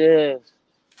 no, do this.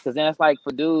 Because then it's like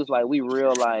for dudes, like we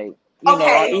real like.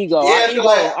 Our ego. Yeah, our ego.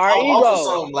 Like, our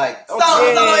ego. Like, so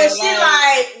is she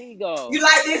like, ego. You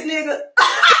like this nigga?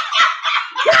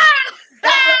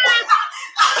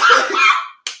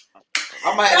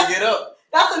 I might have to get up.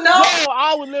 That's a no. No,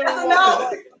 I would literally. That's a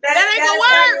no. That ain't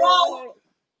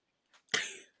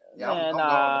gonna work.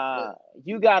 Nah.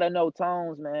 You gotta know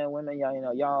tones, man. Women,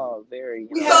 y'all very.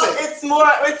 It's more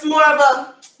of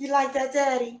a. You like that,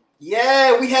 daddy?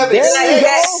 Yeah, we have it.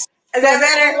 Is that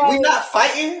better? We're not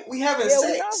fighting. We having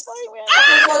sex.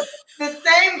 The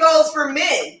same goes for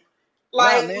men.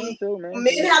 Like men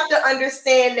have to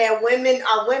understand that women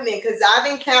are women. Because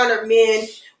I've encountered men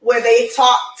where they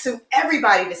talk to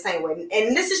everybody the same way,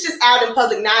 and this is just out in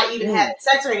public, not even having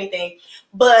sex or anything.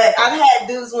 But I've had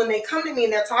dudes when they come to me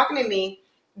and they're talking to me,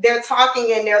 they're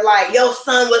talking and they're like, "Yo,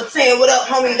 son was saying what up,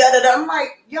 homie?" Da da da. I'm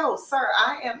like, "Yo, sir,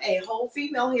 I am a whole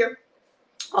female here."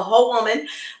 A whole woman.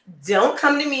 Don't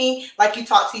come to me like you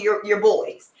talk to your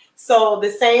boys. So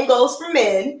the same goes for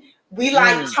men. We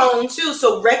like tone too.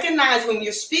 So recognize when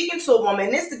you're speaking to a woman,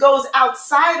 and this goes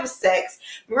outside of sex.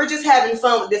 We're just having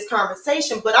fun with this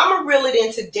conversation, but I'm gonna reel it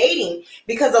into dating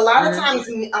because a lot of times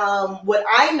what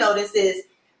I notice is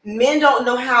men don't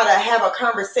know how to have a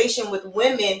conversation with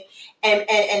women and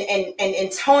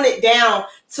tone it down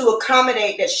to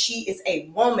accommodate that she is a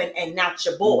woman and not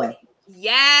your boy.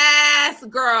 Yes,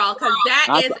 girl, because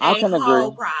that is a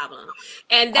whole problem.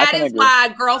 And that is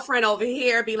why girlfriend over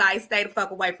here be like, stay the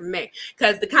fuck away from me.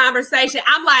 Because the conversation,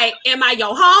 I'm like, am I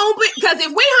your homie? Because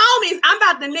if we homies, I'm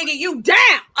about to nigga you down.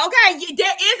 Okay, I'm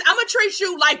going to treat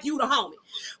you like you the homie.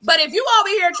 But if you over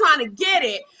here trying to get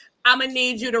it, I'm going to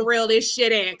need you to reel this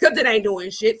shit in because it ain't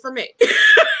doing shit for me.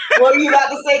 What were you about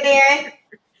to say, Darren?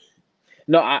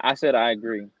 No, I said I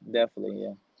agree. Definitely,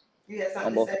 yeah.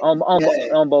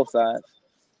 On both sides.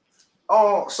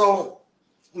 Oh, so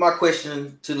my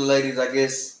question to the ladies, I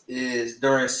guess, is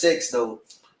during sex though,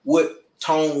 what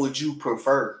tone would you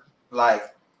prefer?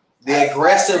 Like The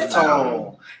aggressive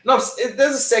tone. No,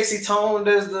 there's a sexy tone.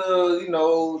 There's the, you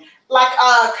know, like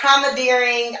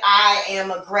commandeering. I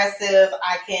am aggressive.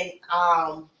 I can.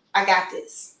 I got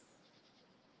this.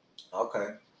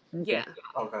 Okay. Yeah.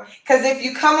 Okay. Because if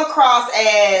you come across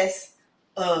as,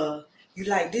 you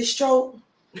like this stroke?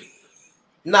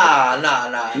 Nah.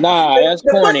 That's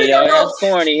corny, yo. That's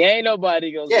corny. Ain't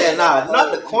nobody goes. Yeah,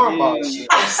 not the cornball shit.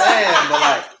 I'm saying, but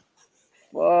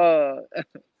like.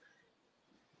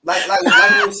 Like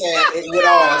you were saying, with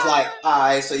all, it's like, all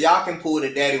right, so y'all can pull the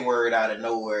daddy word out of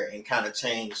nowhere and kind of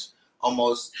change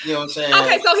almost, you know what I'm saying?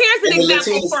 Okay, so here's an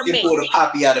example for me. Pull the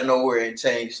poppy out of nowhere and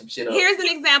change some shit up. Here's an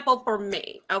example for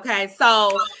me. Okay,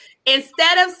 so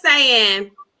instead of saying,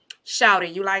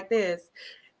 "Shouty, you like this?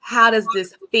 How does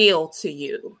this feel to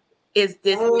you? Is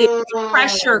this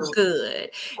pressure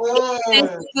good? Is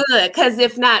this good? Because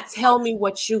if not, tell me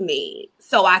what you need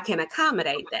so I can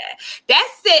accommodate that."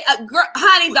 That's it,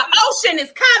 honey. The ocean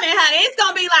is coming, honey. It's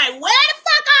gonna be like, where the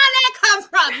fuck all that come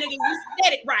from, nigga? You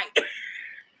said it right.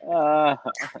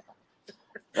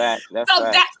 That's so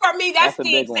that for me, that's the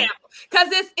big example. Because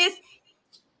it's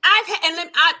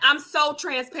I'm so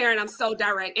transparent. I'm so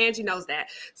direct. Angie knows that.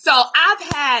 So I've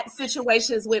had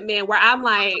situations with men where I'm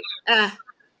like,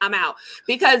 I'm out,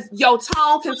 because your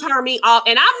tone can turn me off,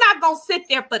 and I'm not gonna sit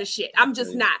there for the shit. I'm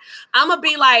just not. I'm gonna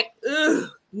be like,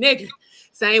 ugh, nigga,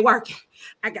 this ain't working.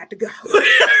 I got to go.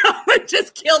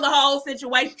 Just kill the whole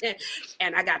situation,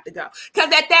 and I got to go.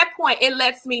 Because at that point, it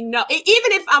lets me know,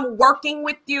 even if I'm working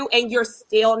with you and you're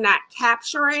still not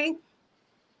capturing,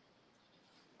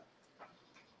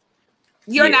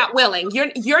 you're not willing.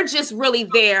 You're just really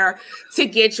there to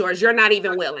get yours. You're not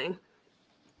even willing.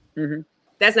 Mm-hmm.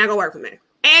 That's not gonna work for me.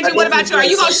 Angie, what about you? Are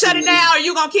you gonna shut it down, or are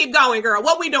you gonna keep going, girl?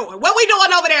 What we doing? What we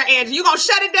doing over there, Angie? You gonna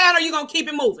shut it down, or you gonna keep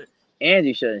it moving?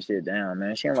 Angie shutting shit down,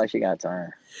 man. She ain't like she got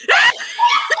time.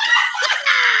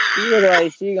 She look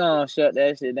like she gonna shut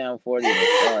that shit down before it even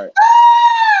start.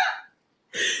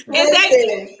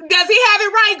 Does he have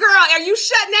it right, girl? Are you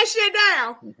shutting that shit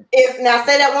down? Now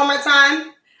say that one more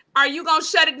time. Are you gonna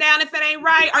shut it down if it ain't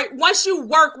right? Or once you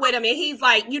work with him and he's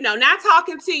like, not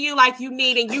talking to you like you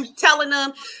need, and you telling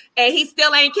him, and he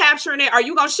still ain't capturing it, are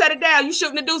you gonna shut it down? You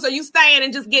shooting the deuce, or you staying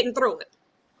and just getting through it?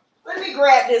 Let me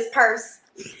grab this purse.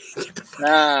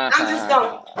 I'm just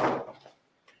going.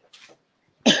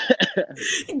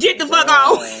 Get the fuck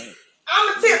on.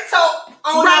 I'm a tiptoe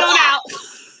on right on out.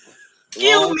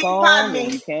 Excuse me, pardon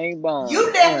me.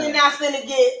 You definitely not finna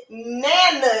get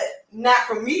nut, not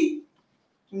from me.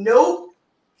 Nope.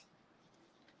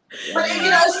 But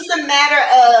it's just a matter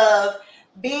of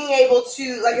being able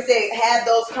to, like I said, have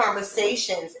those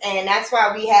conversations. And that's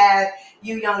why we have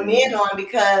you young men on,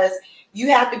 because you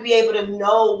have to be able to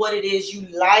know what it is you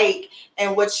like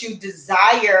and what you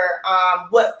desire,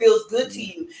 what feels good to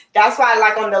you. That's why,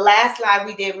 like on the last live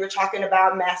we did, we were talking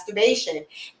about masturbation.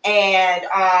 And,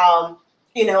 a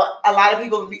lot of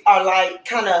people are like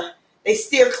they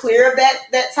steer clear of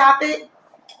that topic.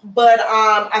 But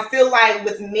I feel like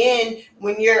with men,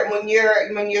 when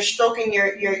you're stroking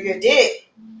your dick,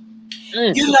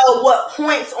 you know what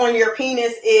points on your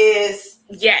penis is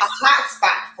a hot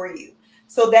spot for you.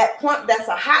 So that point, that's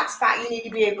a hot spot. You need to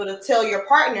be able to tell your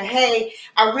partner, hey,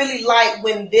 I really like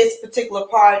when this particular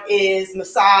part is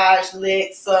massaged,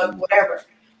 licked, sucked, whatever.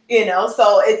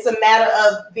 So it's a matter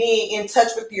of being in touch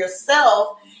with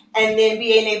yourself and then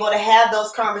being able to have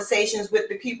those conversations with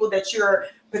the people that you're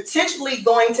potentially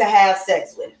going to have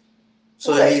sex with.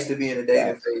 So it needs to be in a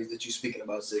dating phase that you're speaking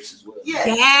about sex as well.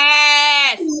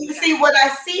 Yes. You see, what I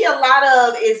see a lot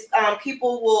of is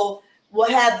people will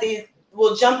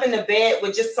jump into bed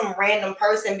with just some random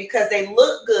person because they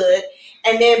look good,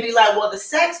 and then be like, well, the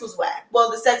sex was whack.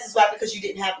 Well, the sex is whack because you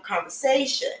didn't have a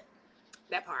conversation.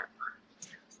 That part.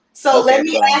 So let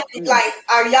me ask you,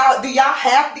 do y'all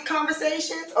have the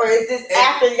conversations, or is this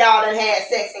after y'all done had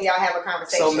sex and y'all have a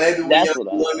conversation? So maybe with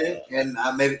younger women, and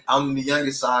maybe I'm the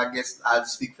youngest, so I guess I'd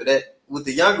speak for that. With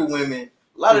the younger women,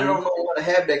 a lot of them don't want to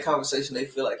have that conversation. They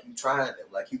feel like you trying them,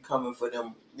 like you coming for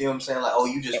them. You know what I'm saying? Like, oh,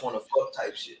 you just want to fuck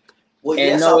type shit. Well,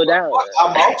 yes,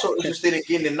 I'm also interested in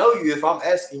getting to know you. If I'm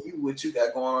asking you what you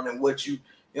got going on and what you know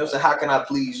what I'm saying, how can I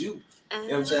please you? You know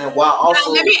what I'm saying? While also,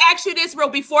 now, let me ask you this, real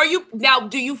before you. Now,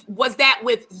 was that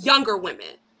with younger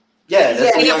women? Yeah,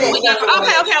 that's with younger women. Okay.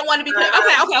 I want to be clear.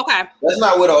 Okay. That's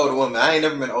not with an older woman. I ain't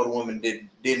never been an older woman that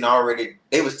didn't already.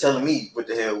 They was telling me what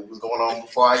the hell was going on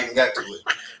before I even got to it.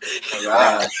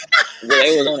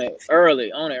 They was on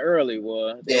it early,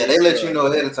 boy. Yeah, they let you know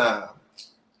ahead of time.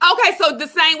 Okay, so the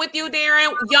same with you,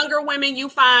 Darren. Younger women, you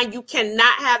find you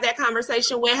cannot have that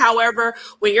conversation with. However,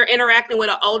 when you're interacting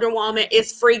with an older woman,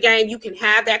 it's free game. You can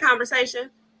have that conversation.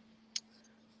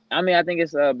 I mean, I think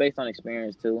it's based on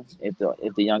experience too. If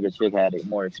the younger chick had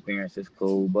more experience, it's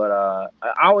cool. But I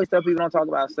always tell people don't talk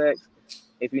about sex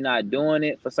if you're not doing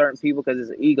it for certain people because it's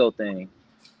an ego thing.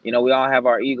 You know, we all have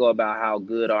our ego about how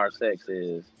good our sex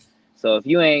is. So if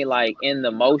you ain't like in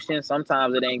the motion,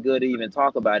 sometimes it ain't good to even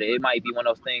talk about it. It might be one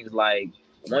of those things like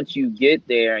once you get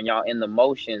there and y'all in the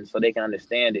motion so they can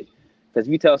understand it. Because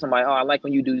if you tell somebody, oh, I like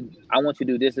when you do, I want you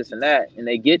to do this, this, and that, and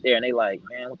they get there and they like,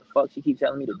 man, what the fuck? She keeps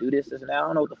telling me to do this, this, and that. I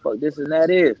don't know what the fuck this and that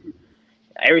is.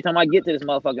 Every time I get to this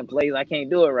motherfucking place, I can't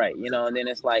do it right, you know, and then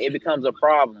it's like it becomes a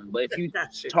problem. But if you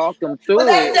talk them through But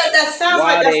that sounds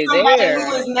like that's somebody there,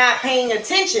 who is not paying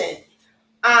attention,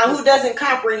 who doesn't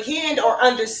comprehend or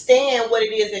understand what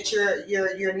it is that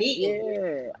you're needing.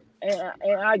 Yeah.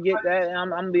 And I get that. And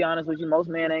I'm gonna be honest with you. Most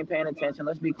men ain't paying attention.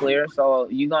 Let's be clear. So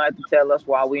you gonna have to tell us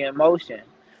while we in motion.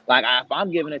 Like if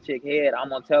I'm giving a chick head, I'm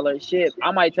gonna tell her shit.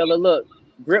 I might tell her, look,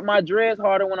 grip my dreads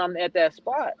harder when I'm at that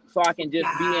spot, so I can just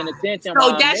be in attention. So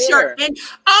while that's I'm there.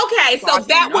 Okay. So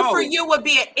that one for you would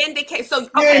be an indicator. So okay,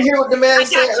 You didn't hear what the man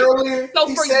said earlier? So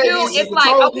He for said you, he's it's like,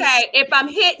 control. okay, if I'm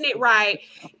hitting it right,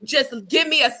 just give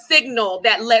me a signal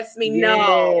that lets me know.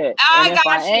 Yeah. I and if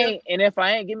got I you. ain't, and if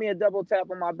I ain't, give me a double tap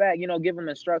on my back. You know, give them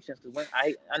instructions. Cause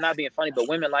I'm not being funny, but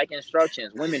women like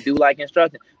instructions. Women do like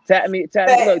instructions. Tap me. Look, tap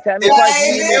me If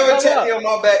twice. you ever tap me on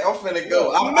my back, I'm finna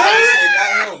go. I'm honestly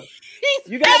not him.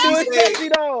 You gotta do it sexy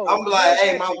though. I'm like,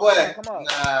 hey, my boy. Come up.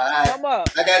 Nah, Come up.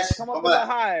 I got you. Come up a little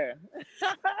higher.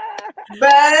 Baby.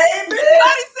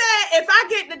 Somebody said if I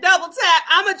get the double tap,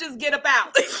 I'ma just get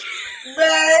about.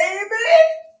 Baby.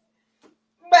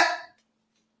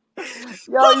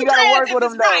 Yo, you gotta work with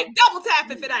them though. Right. Double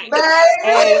tap if it ain't. Baby.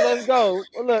 Hey, let's go.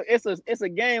 Look, it's a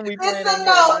game we playing. It's a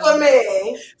no for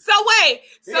me. So wait.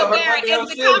 So there is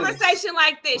the conversation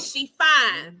like this. She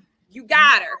fine. You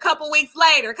got her. A couple weeks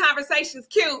later, conversation's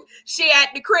cute. She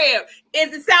at the crib.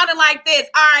 Is it sounding like this?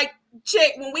 All right,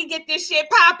 chick, when we get this shit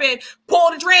popping,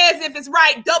 pull the dreads if it's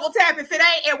right, double tap if it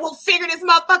ain't, and we'll figure this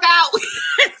motherfucker out.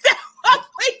 Is that what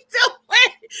we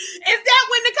doing? Is that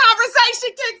when the conversation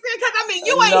kicks in? Because I mean,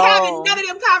 you ain't having none of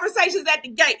them conversations at the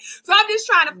gate. So I'm just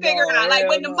trying to figure out, like,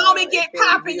 when the moment get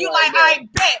popping, you like, all right,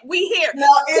 bet, we here. No,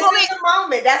 it's the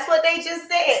moment. That's what they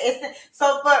just said.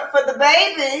 So for the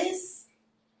babies,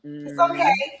 it's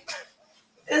okay.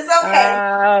 It's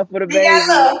okay. For the we got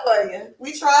love for you.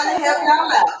 We trying to help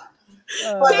y'all out.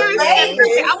 For the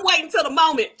babies, I'm waiting till the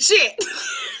moment. Shit.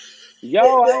 Yo,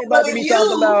 I ain't about to be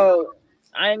talking about.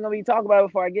 I ain't gonna be talking about it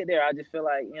before I get there. I just feel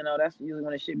like, you know, that's usually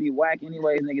when the shit be whack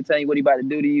anyways. Nigga tell you what he about to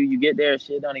do to you. You get there,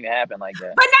 shit don't even happen like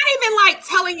that. But not even like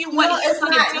telling you what he's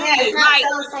gonna do. It's not like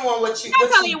telling someone what you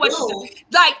do.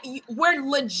 Like we're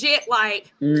legit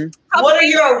like what are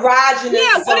your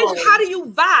erogenous zones? How do you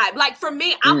vibe? Like for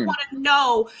me, I want to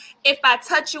know if I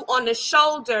touch you on the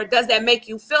shoulder, does that make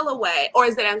you feel away? Or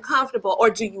is it uncomfortable? Or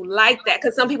do you like that?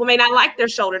 Because some people may not like their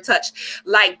shoulder touch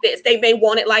like this. They may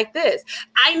want it like this.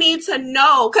 I need to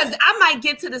know, because I might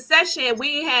get to the session,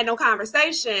 we ain't had no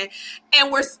conversation,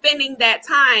 and we're spending that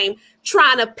time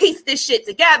trying to piece this shit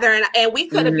together, and we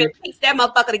could have been pieced that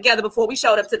motherfucker together before we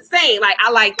showed up to the scene. Like, I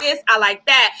like this, I like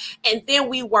that, and then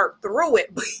we work through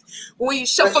it. When you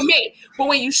show, for me, but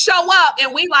when you show up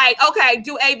and we like, okay,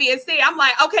 do A, B, and C, I'm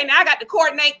like, okay, now I got to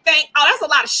coordinate thing. Oh, that's a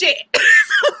lot of shit.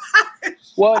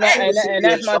 Well, and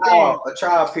that's my thing. A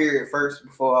trial period first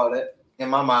before all that, in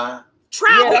my mind.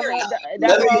 Trial period.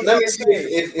 Let me see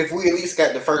if we at least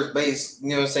got the first base, you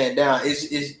know what I'm saying, down.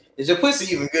 Is your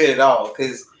pussy even good at all?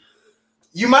 Because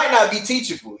you might not be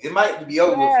teachable. It might be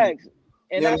over.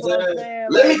 And that's what I'm saying.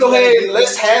 Let me go ahead and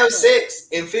let's have sex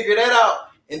and figure that out.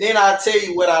 And then I'll tell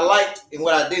you what I liked and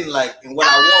what I didn't like and what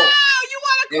I want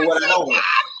and what I don't want.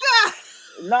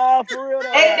 No, for real.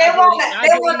 They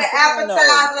want the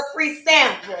appetizer free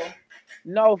sample.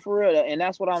 No, for real. And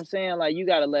that's what I'm saying. Like, you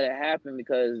got to let it happen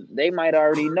because they might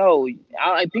already know.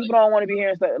 People don't want to be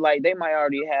hearing stuff. Like, they might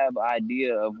already have an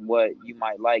idea of what you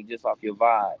might like just off your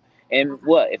vibe. And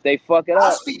what? If they fuck it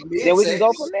up, then we can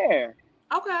go from there.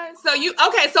 Okay.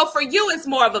 So for you, it's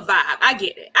more of a vibe. I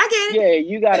get it. Yeah,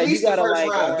 you gotta like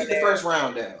get the first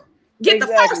round down. Get the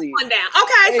first one down.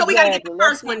 Okay, so we gotta get the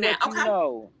first one down.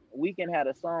 Okay. Weekend had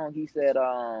a song. He said,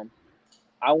 I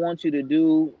want you to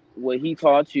do what he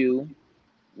taught you.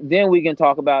 Then we can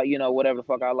talk about, you know, whatever the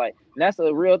fuck I like. And that's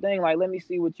a real thing. Like, let me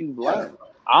see what you've learned.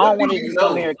 I don't want to just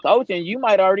come here coaching. You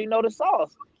might already know the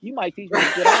sauce. You might teach me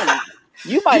shit I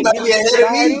You might be ahead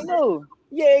of me. Know.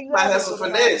 Yeah, exactly. Might have some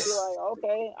finesse. Like,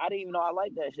 okay, I didn't even know I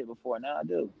liked that shit before. Now I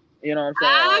do. You know what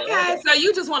I'm saying? Okay, so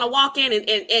you just want to walk in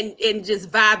and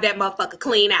just vibe that motherfucker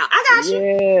clean out. I got you.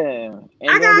 Yeah.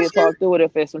 And then we'll talk through it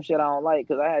if there's some shit I don't like.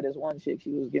 Because I had this one chick, she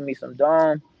was giving me some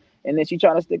dumb. And then she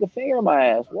trying to stick a finger in my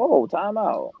ass. Whoa, time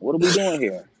out. What are we doing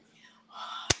here?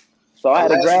 So I had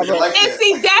to grab her. And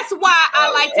see, that's why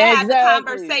I like to have the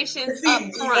conversations up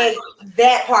front.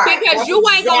 That part. Because that's you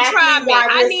ain't going to try me.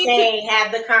 I need to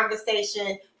have the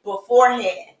conversation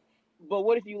beforehand. But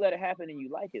what if you let it happen and you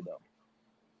like it, though?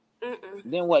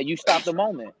 Then what? You stop the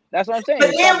moment. That's what I'm saying.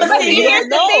 But here's the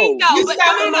thing, though. You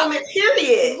stop the moment,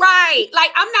 period. Right.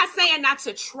 Like, I'm not saying not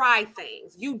to try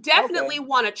things. You definitely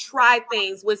want to try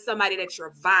things with somebody that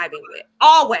you're vibing with.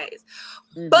 Always.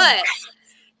 But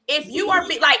if you are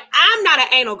like, I'm not an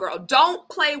anal girl. Don't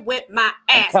play with my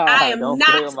ass. I am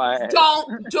not.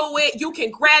 Don't do it. You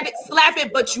can grab it, slap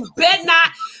it, but you better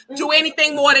not do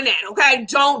anything more than that. Okay?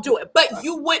 Don't do it. But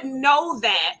you wouldn't know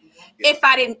that if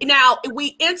I didn't. Now, if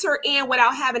we enter in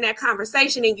without having that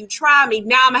conversation and you try me,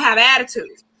 now I'm going to have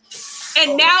attitude.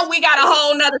 And now we got a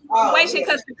whole nother situation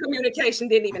because the communication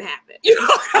didn't even happen. You know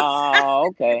what I'm saying?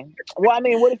 Okay. Well, I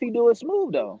mean, what if he do it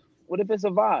smooth, though? What if it's a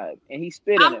vibe and he's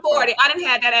spitting? I'm 40. I done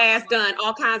had that ass done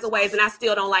all kinds of ways, and I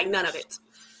still don't like none of it.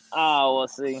 Oh, well,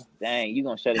 see, dang, you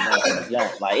gonna shut it down from the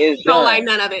jump. Like, it's don't done. Like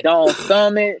none of it. Don't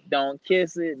thumb it, don't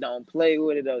kiss it, don't play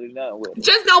with it, don't do nothing with it.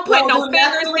 Just don't put no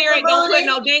fingers near it, don't put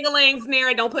no dinglings near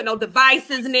it, don't put no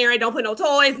devices near it, don't put no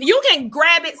toys. You can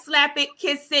grab it, slap it,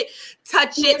 kiss it,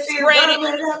 touch it, spread it.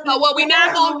 But what we're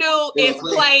not gonna do is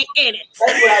play in it.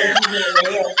 That's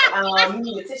what I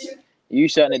need a tissue. You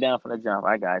shutting it down from the jump.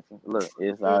 I got you. Look,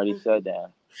 it's already shut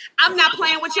down. I'm not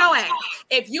playing with your ass.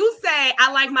 If you say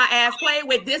I like my ass played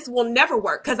with, this will never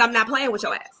work because I'm not playing with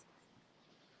your ass.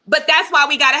 But that's why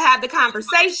we got to have the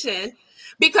conversation,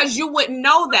 because you wouldn't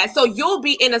know that. So you'll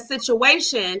be in a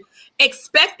situation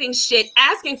expecting shit,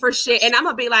 asking for shit, and I'm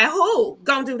going to be like, who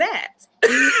gonna do that?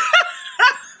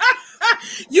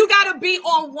 You got to be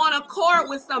on one accord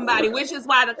with somebody, which is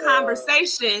why the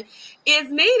conversation is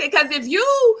needed. Because if you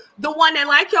the one that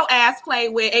like your ass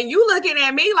played with and you looking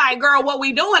at me like, girl, what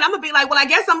we doing? I'm going to be like, well, I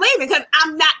guess I'm leaving because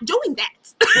I'm not doing that.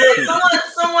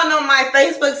 Someone on my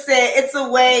Facebook said it's a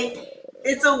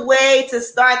way to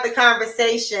start the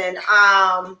conversation.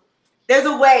 There's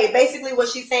a way. Basically what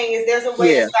she's saying is there's a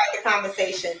way to start the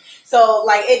conversation. So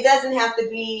like it doesn't have to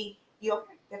be, you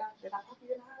okay? Did I pop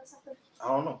you in the eye or something? I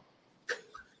don't know.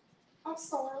 I'm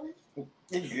sorry. You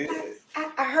good?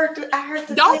 I heard the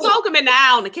Don't poke him in the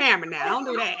eye on the camera now. Don't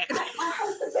do that. I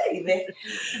heard the baby.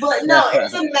 But no,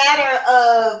 it's a matter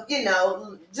of,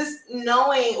 just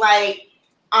knowing like,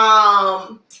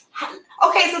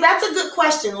 okay, so that's a good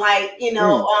question. Like,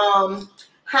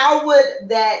 how would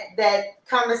that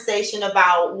conversation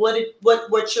about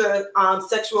what your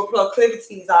sexual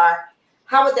proclivities are,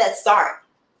 how would that start?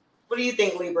 What do you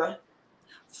think, Libra?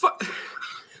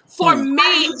 For me,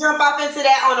 how do you jump off into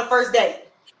that on the first date?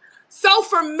 So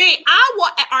for me,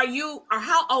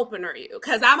 how open are you?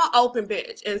 Because I'm an open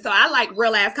bitch. And so I like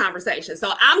real ass conversations.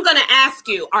 So I'm going to ask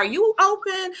you, are you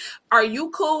open? Are you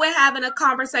cool with having a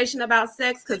conversation about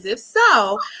sex? Because if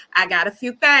so, I got a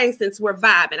few things since we're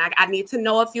vibing. I need to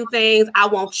know a few things. I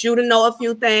want you to know a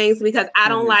few things because I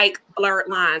don't like blurred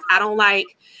lines. I don't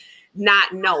like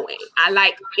not knowing. I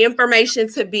like information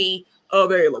to be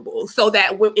available so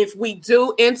that if we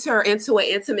do enter into an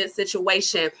intimate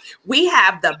situation, we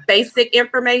have the basic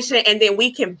information and then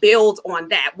we can build on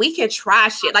that. We can try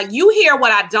shit. Like you hear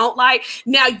what I don't like.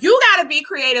 Now you got to be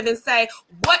creative and say,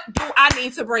 what do I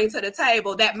need to bring to the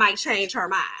table that might change her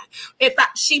mind?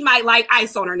 She might like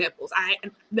ice on her nipples.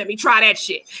 Let me try that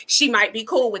shit. She might be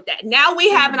cool with that. Now we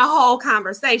having a whole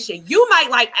conversation. You might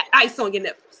like ice on your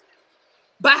nipples.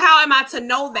 But how am I to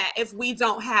know that if we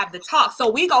don't have the talk? So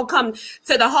we gonna come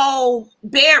to the whole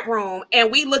bedroom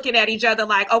and we looking at each other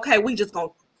like, okay, we just gonna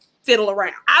fiddle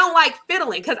around. I don't like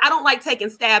fiddling because I don't like taking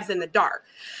stabs in the dark.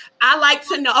 I like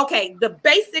to know, okay, the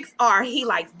basics are he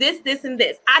likes this, this, and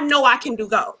this. I know I can do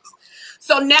those.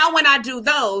 So now when I do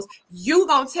those, you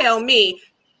gonna tell me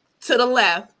to the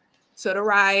left, to the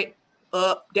right,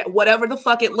 up, whatever the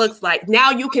fuck it looks like.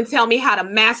 Now you can tell me how to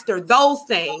master those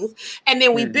things, and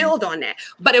then we build on that.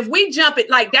 But if we jump it,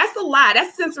 like that's a lie.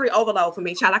 That's sensory overload for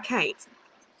me, child. I can't.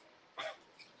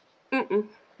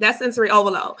 That's sensory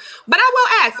overload. But I will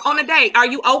ask on a date: are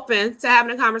you open to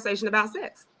having a conversation about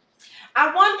sex?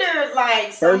 I wonder,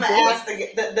 like, someone asked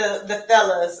the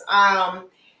fellas,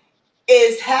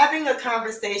 is having a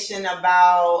conversation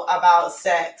about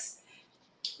sex,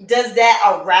 does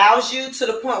that arouse you to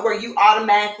the point where you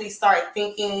automatically start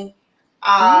thinking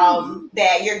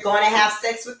that you're going to have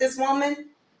sex with this woman?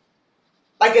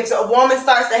 Like if a woman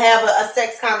starts to have a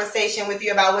sex conversation with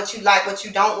you about what you like, what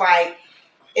you don't like,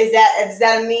 is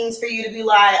that a means for you to be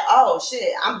like, oh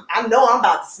shit, I know I'm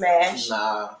about to smash?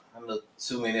 Nah, I know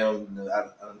too many of them. I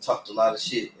talked a lot of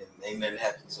shit and ain't nothing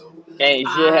happened. So Ain't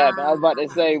shit happened. I was about to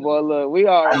say, boy, look, we I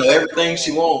already know everything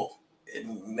she want. It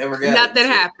never got Nothing it.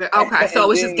 happened. Okay, so it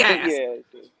was just gas.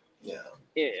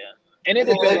 Yeah. And it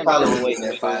depends on the situation.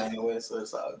 That fire anyway, so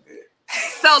it's all good.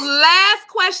 So last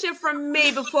question from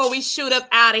me before we shoot up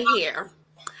out of here.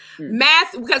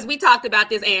 Because we talked about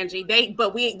this, Angie.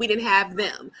 But we didn't have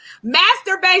them.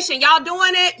 Masturbation, y'all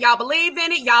doing it? Y'all believe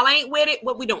in it? Y'all ain't with it?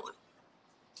 What we doing?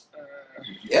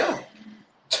 Yeah.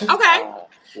 Okay.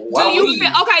 Do you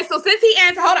feel okay? So since he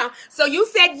answered, hold on. So you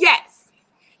said yes.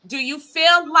 Do you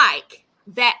feel like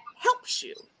that helps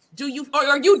you? Do you, or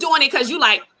are you doing it because you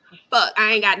like, fuck,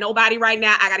 I ain't got nobody right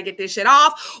now. I got to get this shit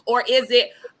off. Or is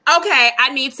it, okay,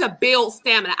 I need to build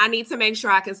stamina. I need to make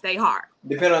sure I can stay hard.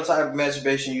 Depending on the type of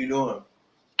masturbation you're doing.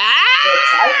 I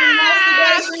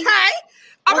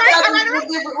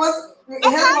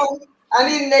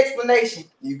need an explanation.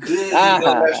 You could be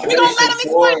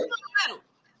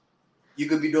you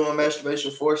could be doing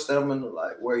masturbation for stamina,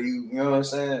 like where you know what I'm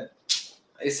saying?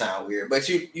 It sounds weird, but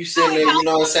you sitting there, you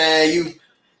know what I'm saying?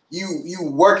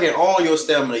 You working on your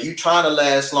stamina. You trying to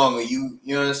last longer. You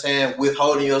know what I'm saying?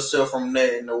 Withholding yourself from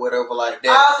nothing or whatever like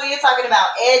that. Oh, so you're talking about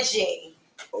edging.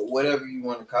 Or whatever you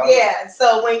want to call it. Yeah.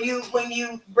 So when you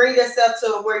bring yourself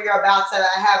to where you're about to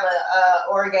have a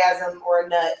orgasm or a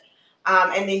nut,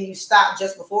 and then you stop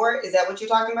just before, is that what you're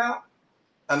talking about?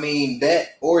 I mean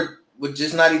that, or with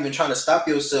just not even trying to stop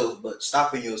yourself, but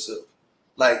stopping yourself.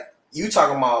 Like you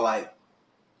talking about like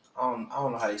I don't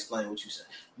know how to explain what you said,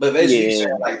 but basically you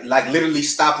saying like literally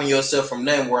stopping yourself from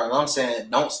nothing. Where I'm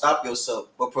saying don't stop yourself,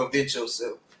 but prevent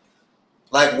yourself.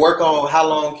 Like work on how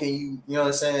long can you know what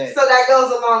I'm saying? So that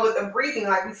goes along with the breathing,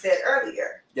 like we said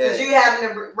earlier. Yeah. Because you having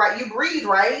to you breathe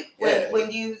right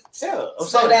when you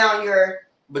slow down your.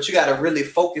 But you got to really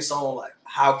focus on like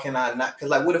how can I not? Because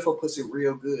like what if I pussy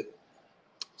real good?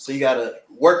 So you got to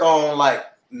work on like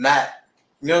not.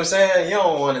 You know what I'm saying? You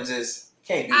don't want to just.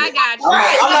 Can't do that. I got you.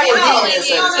 I'm not gonna give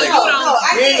you No,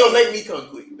 you ain't gonna make me come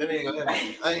quick. That ain't gonna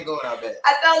happen. I ain't going out bad.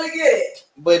 I totally get it.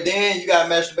 But then you got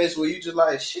masturbation where you just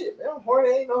like shit, man. I'm horny,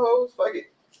 ain't no hoes. Fuck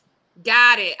it.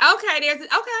 Got it. Okay,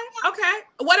 okay.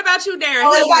 What about you, Darren?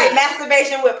 Oh, it's like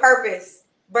masturbation with purpose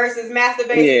versus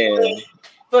masturbation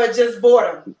for just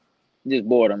boredom. Just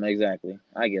boredom, exactly.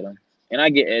 I get them, and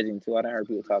I get edging too. I done heard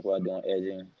people talk about doing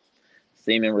edging,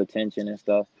 semen retention and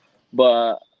stuff,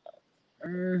 but.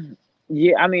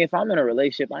 Yeah, I mean, if I'm in a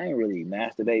relationship, I ain't really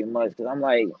masturbating much because I'm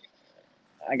like,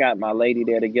 I got my lady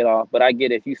there to get off. But I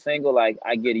get it. If you single, like,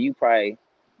 I get it. You probably,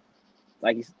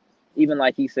 like, even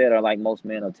like he said, or like most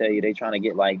men will tell you, they trying to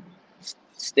get, like,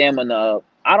 stamina up.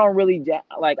 I don't really,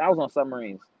 like, I was on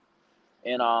submarines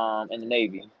in the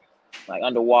Navy, like,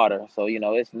 underwater. So, you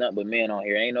know, it's nothing but men on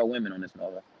here. Ain't no women on this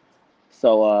mother.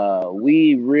 So,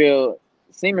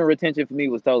 semen retention for me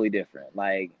was totally different.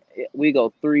 Like, we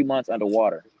go 3 months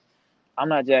underwater. I'm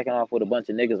not jacking off with a bunch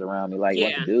of niggas around me, like a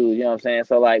bunch of dudes, you know what I'm saying?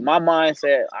 So, like, my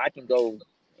mindset, I can go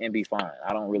and be fine.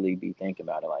 I don't really be thinking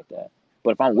about it like that.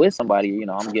 But if I'm with somebody, you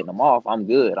know, I'm getting them off, I'm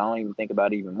good. I don't even think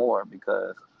about it even more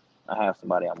because I have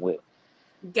somebody I'm with.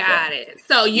 Got it.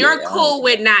 So you're cool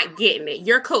with not getting it.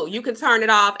 You're cool. You can turn it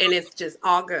off and it's just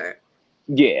all good.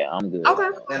 Yeah, I'm good. Okay.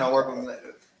 They don't work with me like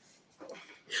that.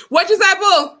 What you say,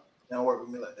 boo? They don't work with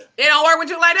me like that. It don't work with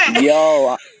you like that?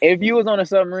 Yo, if you was on a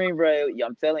submarine, bro,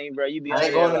 I'm telling you, bro, you be. I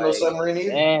ain't going to no submarine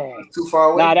either. Dang. Too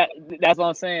far away. Nah, that's what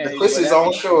I'm saying. The pussy's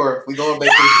on shore. We going back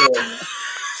to the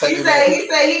shore. He said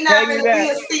he's not going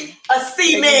to be a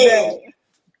seaman.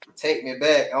 Take me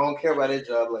back. I don't care about that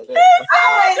job like that.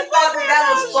 I always thought that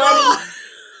was funny.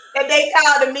 That they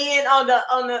call the men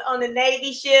on the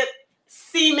Navy ship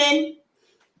seamen.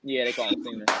 Yeah, they call them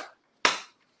seamen.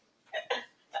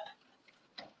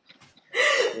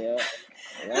 Yeah.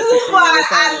 This is why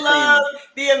I love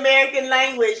the American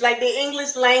language, like the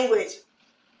English language.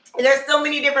 There's so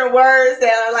many different words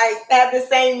that are like have the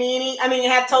same meaning. I mean,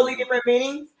 have totally different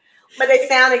meanings, but they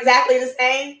sound exactly the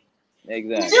same.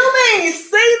 Exactly. Did you mean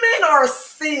semen or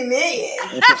semen?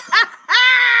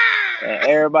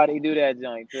 Everybody do that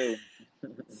joint too.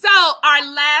 So our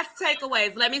last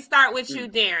takeaways. Let me start with you,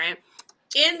 Darren.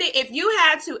 If you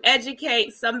had to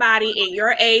educate somebody in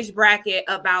your age bracket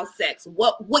about sex,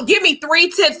 what give me 3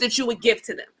 tips that you would give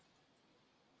to them?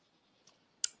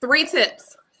 3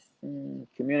 tips.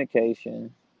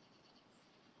 Communication.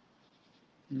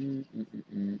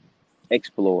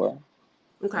 Explore.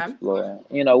 Okay. Explore.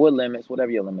 You know, with limits,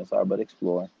 whatever your limits are, but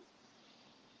explore.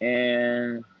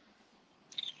 And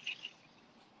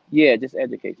yeah, just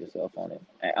educate yourself on it.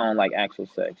 On like actual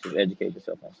sex. Just educate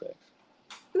yourself on sex.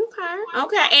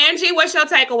 Okay. Angie, what's your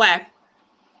takeaway?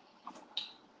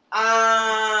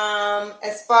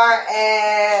 As far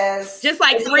as just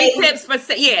like three tips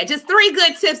just 3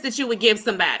 good tips that you would give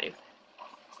somebody.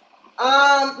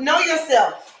 Know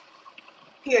yourself.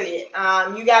 Period.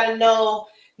 You got to know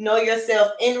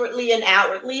yourself inwardly and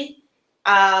outwardly.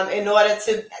 In order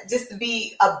to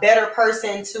be a better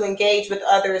person to engage with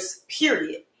others,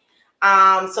 period.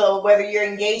 So whether you're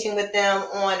engaging with them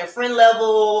on a friend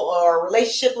level or a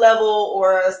relationship level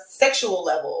or a sexual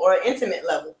level or an intimate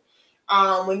level,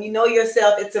 when you know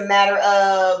yourself, it's a matter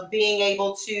of being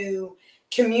able to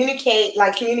communicate.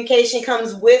 Like communication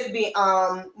comes with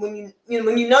when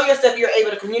you know yourself, you're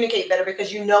able to communicate better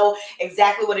because you know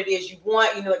exactly what it is you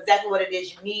want, you know exactly what it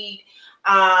is you need.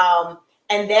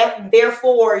 And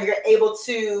therefore, you're able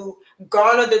to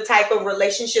garner the type of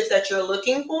relationships that you're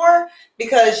looking for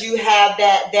because you have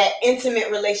that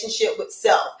intimate relationship with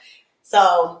self.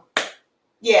 So,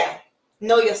 yeah,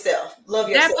 know yourself, love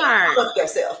yourself, love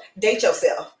yourself, date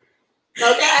yourself.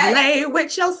 Okay, play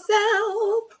with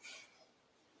yourself.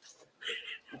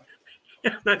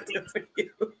 I'm not doing you.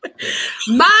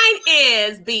 Mine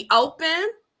is be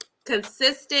open,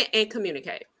 consistent, and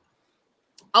communicate.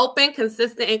 Open,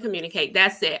 consistent, and communicate.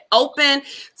 That's it. Open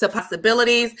to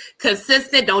possibilities,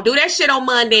 consistent. Don't do that shit on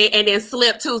Monday and then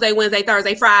slip Tuesday, Wednesday,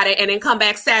 Thursday, Friday, and then come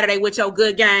back Saturday with your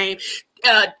good game.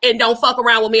 And don't fuck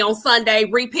around with me on Sunday.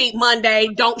 Repeat Monday.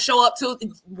 Don't show up Tuesday.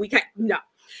 We can't. No,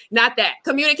 not that.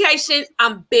 Communication.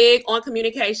 I'm big on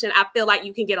communication. I feel like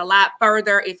you can get a lot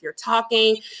further if you're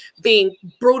talking, being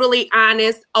brutally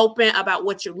honest, open about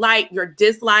what you like, your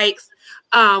dislikes,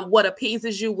 what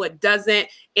appeases you, what doesn't.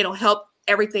 It'll help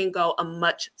everything go a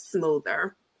much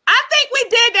smoother. I think we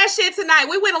did that shit tonight.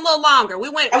 We went a little longer. We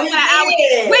went an hour.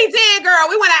 We did, girl.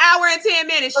 We went an hour and 10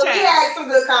 minutes. So we had some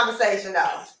good conversation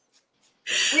though.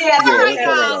 We had some of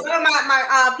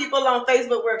my people on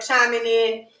Facebook were chiming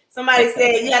in. Somebody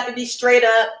said you have to be straight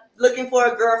up looking for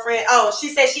a girlfriend. Oh, she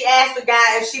said she asked the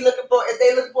guy if they looking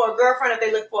for a girlfriend or if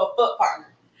they looking for a foot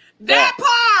partner. That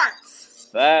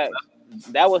part.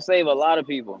 That would save a lot of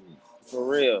people. For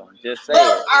real, just say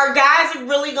it. Are guys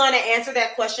really going to answer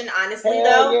that question honestly,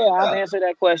 though? Yeah, I've answered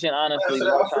that question honestly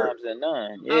more times than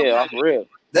none. Yeah, for real.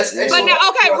 But now,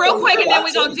 okay, real quick, and then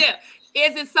we're going to dip.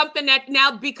 Is it something that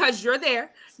now, because you're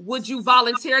there, would you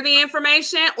volunteer the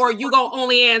information or you going to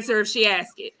only answer if she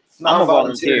asks it? No, I'm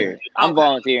volunteering. I'm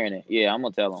volunteering it. Yeah, I'm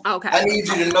going to tell them. Okay. I need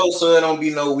you to know so it don't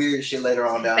be no weird shit later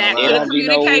on down the line. It don't be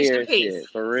no weird shit,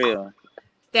 for real.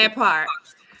 That part.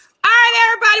 All right,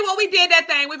 everybody. Well, we did that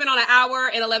thing. We've been on an hour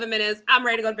and 11 minutes. I'm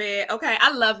ready to go to bed. Okay,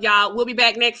 I love y'all. We'll be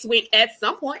back next week at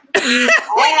some point. Yeah.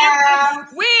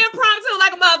 We impromptu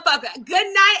like a motherfucker.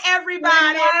 Good night, everybody.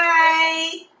 Good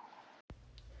night.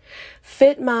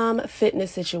 Fit Mom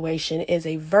Fitness Situation is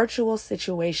a virtual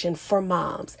situation for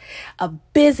moms. A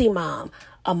busy mom,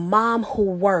 a mom who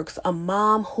works, a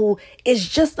mom who is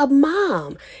just a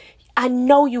mom. I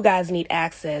know you guys need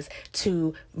access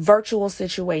to virtual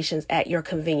situations at your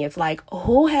convenience. Like,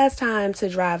 who has time to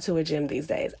drive to a gym these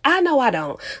days? I know I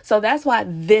don't. So that's why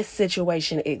this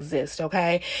situation exists,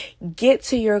 okay? Get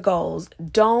to your goals.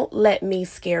 Don't let me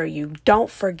scare you. Don't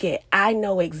forget, I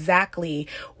know exactly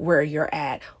where you're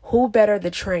at. Who better to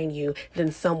train you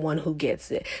than someone who gets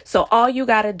it? So all you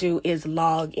got to do is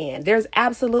log in. There's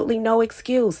absolutely no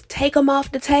excuse. Take them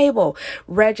off the table.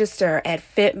 Register at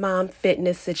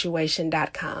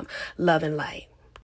fitmomfitnesssituation.com. Love and light.